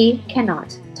 He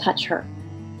cannot touch her.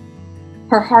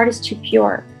 Her heart is too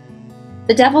pure.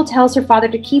 The devil tells her father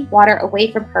to keep water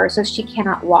away from her so she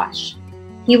cannot wash.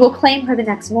 He will claim her the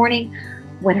next morning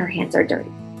when her hands are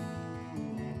dirty.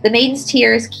 The maiden's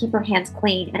tears keep her hands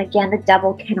clean, and again the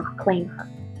devil cannot claim her.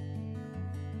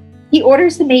 He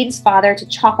orders the maiden's father to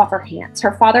chop off her hands.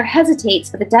 Her father hesitates,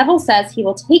 but the devil says he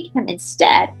will take him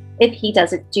instead if he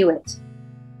doesn't do it.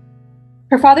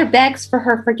 Her father begs for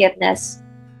her forgiveness,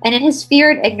 and in his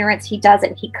fear and ignorance, he does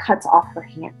it. He cuts off her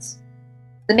hands.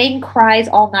 The maiden cries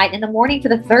all night. In the morning, for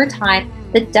the third time,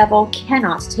 the devil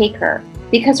cannot take her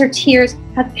because her tears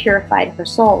have purified her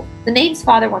soul. The maiden's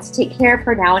father wants to take care of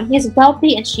her now, and he is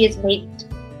wealthy and she is maidened.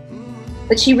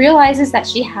 But she realizes that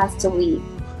she has to leave.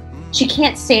 She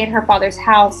can't stay in her father's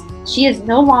house. She is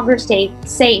no longer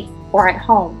safe or at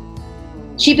home.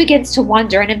 She begins to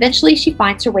wonder, and eventually she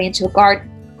finds her way into a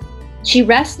garden. She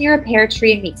rests near a pear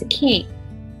tree and meets a king.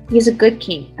 He is a good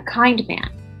king, a kind man,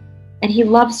 and he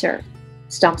loves her,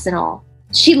 stumps and all.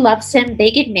 She loves him,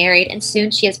 they get married, and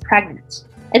soon she is pregnant.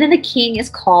 And then the king is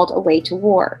called away to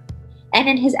war. And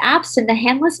in his absence, the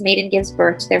handless maiden gives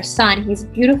birth to their son. He is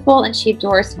beautiful and she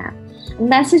adores him. A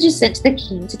message is sent to the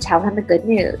king to tell him the good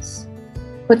news.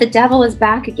 But the devil is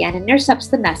back again and intercepts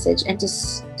the message and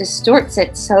distorts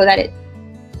it so that it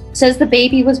says the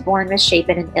baby was born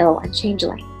misshapen and ill and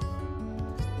changeling.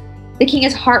 The king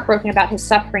is heartbroken about his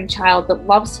suffering child, but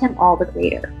loves him all the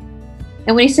greater.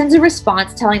 And when he sends a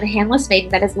response telling the handless maiden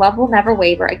that his love will never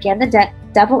waver, again the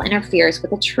devil interferes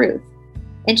with the truth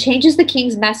and changes the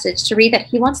king's message to read that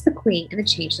he wants the queen and the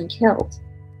changeling killed.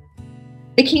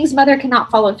 The king's mother cannot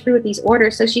follow through with these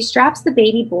orders, so she straps the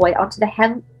baby boy onto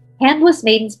the handless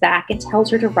maiden's back and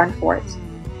tells her to run for it.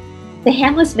 The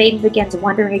handless maiden begins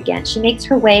wandering again. She makes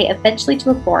her way eventually to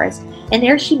a forest, and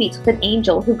there she meets with an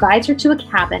angel who guides her to a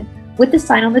cabin with the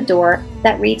sign on the door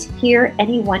that reads, "Here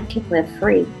anyone can live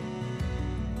free."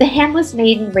 The handless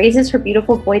maiden raises her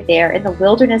beautiful boy there in the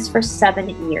wilderness for 7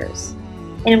 years.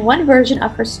 And in one version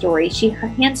of her story, her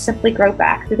hands simply grow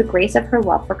back through the grace of her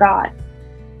love for God.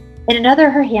 In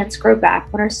another, her hands grow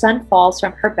back when her son falls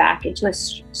from her back into a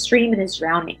stream and is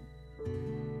drowning.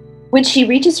 When she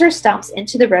reaches her stumps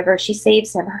into the river, she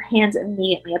saves him. Her hands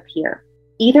immediately appear.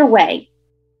 Either way,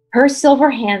 her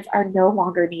silver hands are no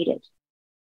longer needed.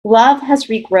 Love has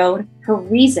regrown her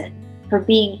reason for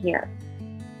being here.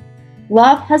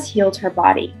 Love has healed her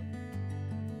body.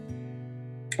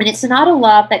 And it's not a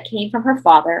love that came from her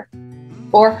father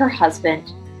or her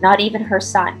husband, not even her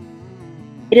son.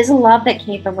 It is a love that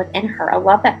came from within her, a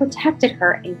love that protected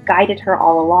her and guided her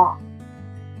all along.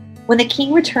 When the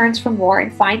king returns from war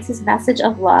and finds his message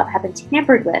of love had been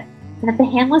tampered with, and that the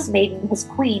handless maiden, his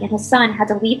queen, and his son had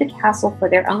to leave the castle for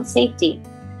their own safety,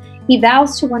 he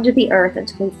vows to wander the earth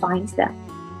until he finds them.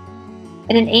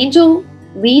 And an angel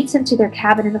leads him to their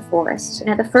cabin in the forest. And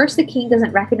at the first, the king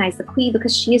doesn't recognize the queen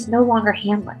because she is no longer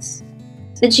handless.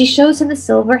 Then she shows him the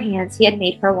silver hands he had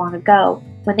made her long ago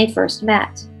when they first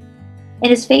met.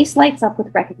 And his face lights up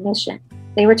with recognition.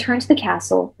 They return to the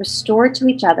castle, restored to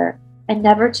each other, and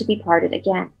never to be parted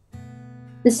again.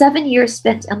 The 7 years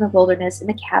spent in the wilderness in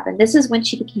the cabin, this is when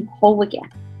she became whole again.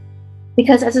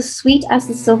 Because as sweet as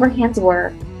the silver hands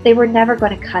were, they were never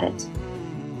going to cut it.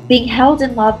 Being held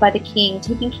in love by the king,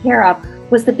 taken care of,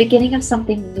 was the beginning of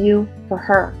something new for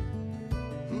her.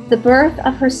 The birth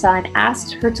of her son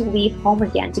asked her to leave home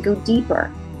again, to go deeper,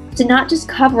 to not just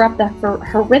cover up the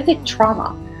horrific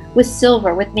trauma with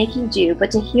silver, with making do,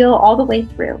 but to heal all the way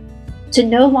through, to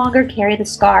no longer carry the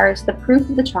scars, the proof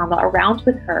of the trauma around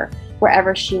with her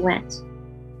wherever she went,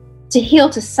 to heal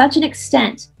to such an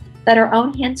extent that her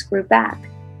own hands grew back,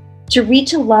 to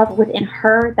reach a love within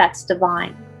her that's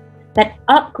divine, that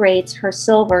upgrades her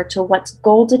silver to what's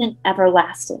golden and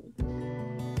everlasting.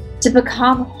 To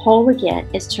become whole again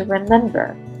is to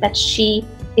remember that she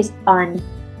is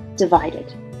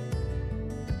undivided.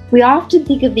 We often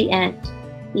think of the end,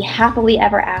 the happily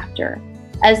ever after,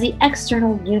 as the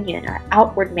external union or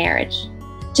outward marriage.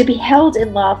 To be held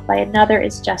in love by another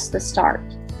is just the start.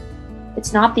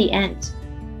 It's not the end.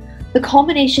 The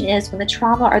culmination is when the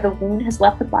trauma or the wound has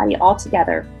left the body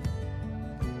altogether,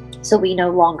 so we no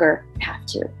longer have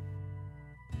to.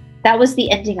 That was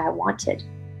the ending I wanted.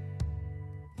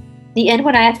 The end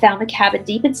when I have found the cabin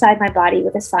deep inside my body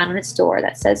with a sign on its door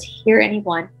that says, "Here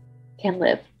anyone can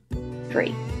live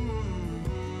free."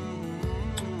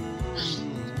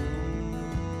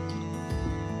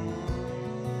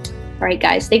 All right,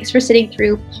 guys, thanks for sitting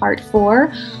through part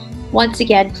 4. Once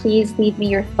again, please leave me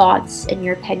your thoughts and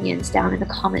your opinions down in the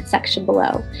comment section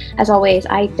below. As always,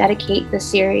 I dedicate this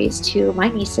series to my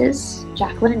nieces,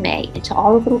 Jacqueline and May, and to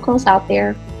all the little girls out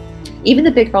there, even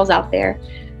the big girls out there,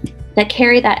 that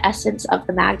carry that essence of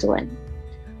the Magdalene.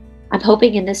 I'm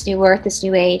hoping in this new earth, this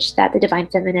new age, that the divine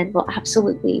feminine will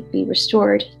absolutely be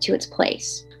restored to its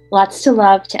place. Lots to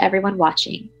love to everyone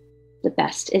watching. The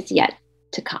best is yet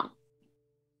to come.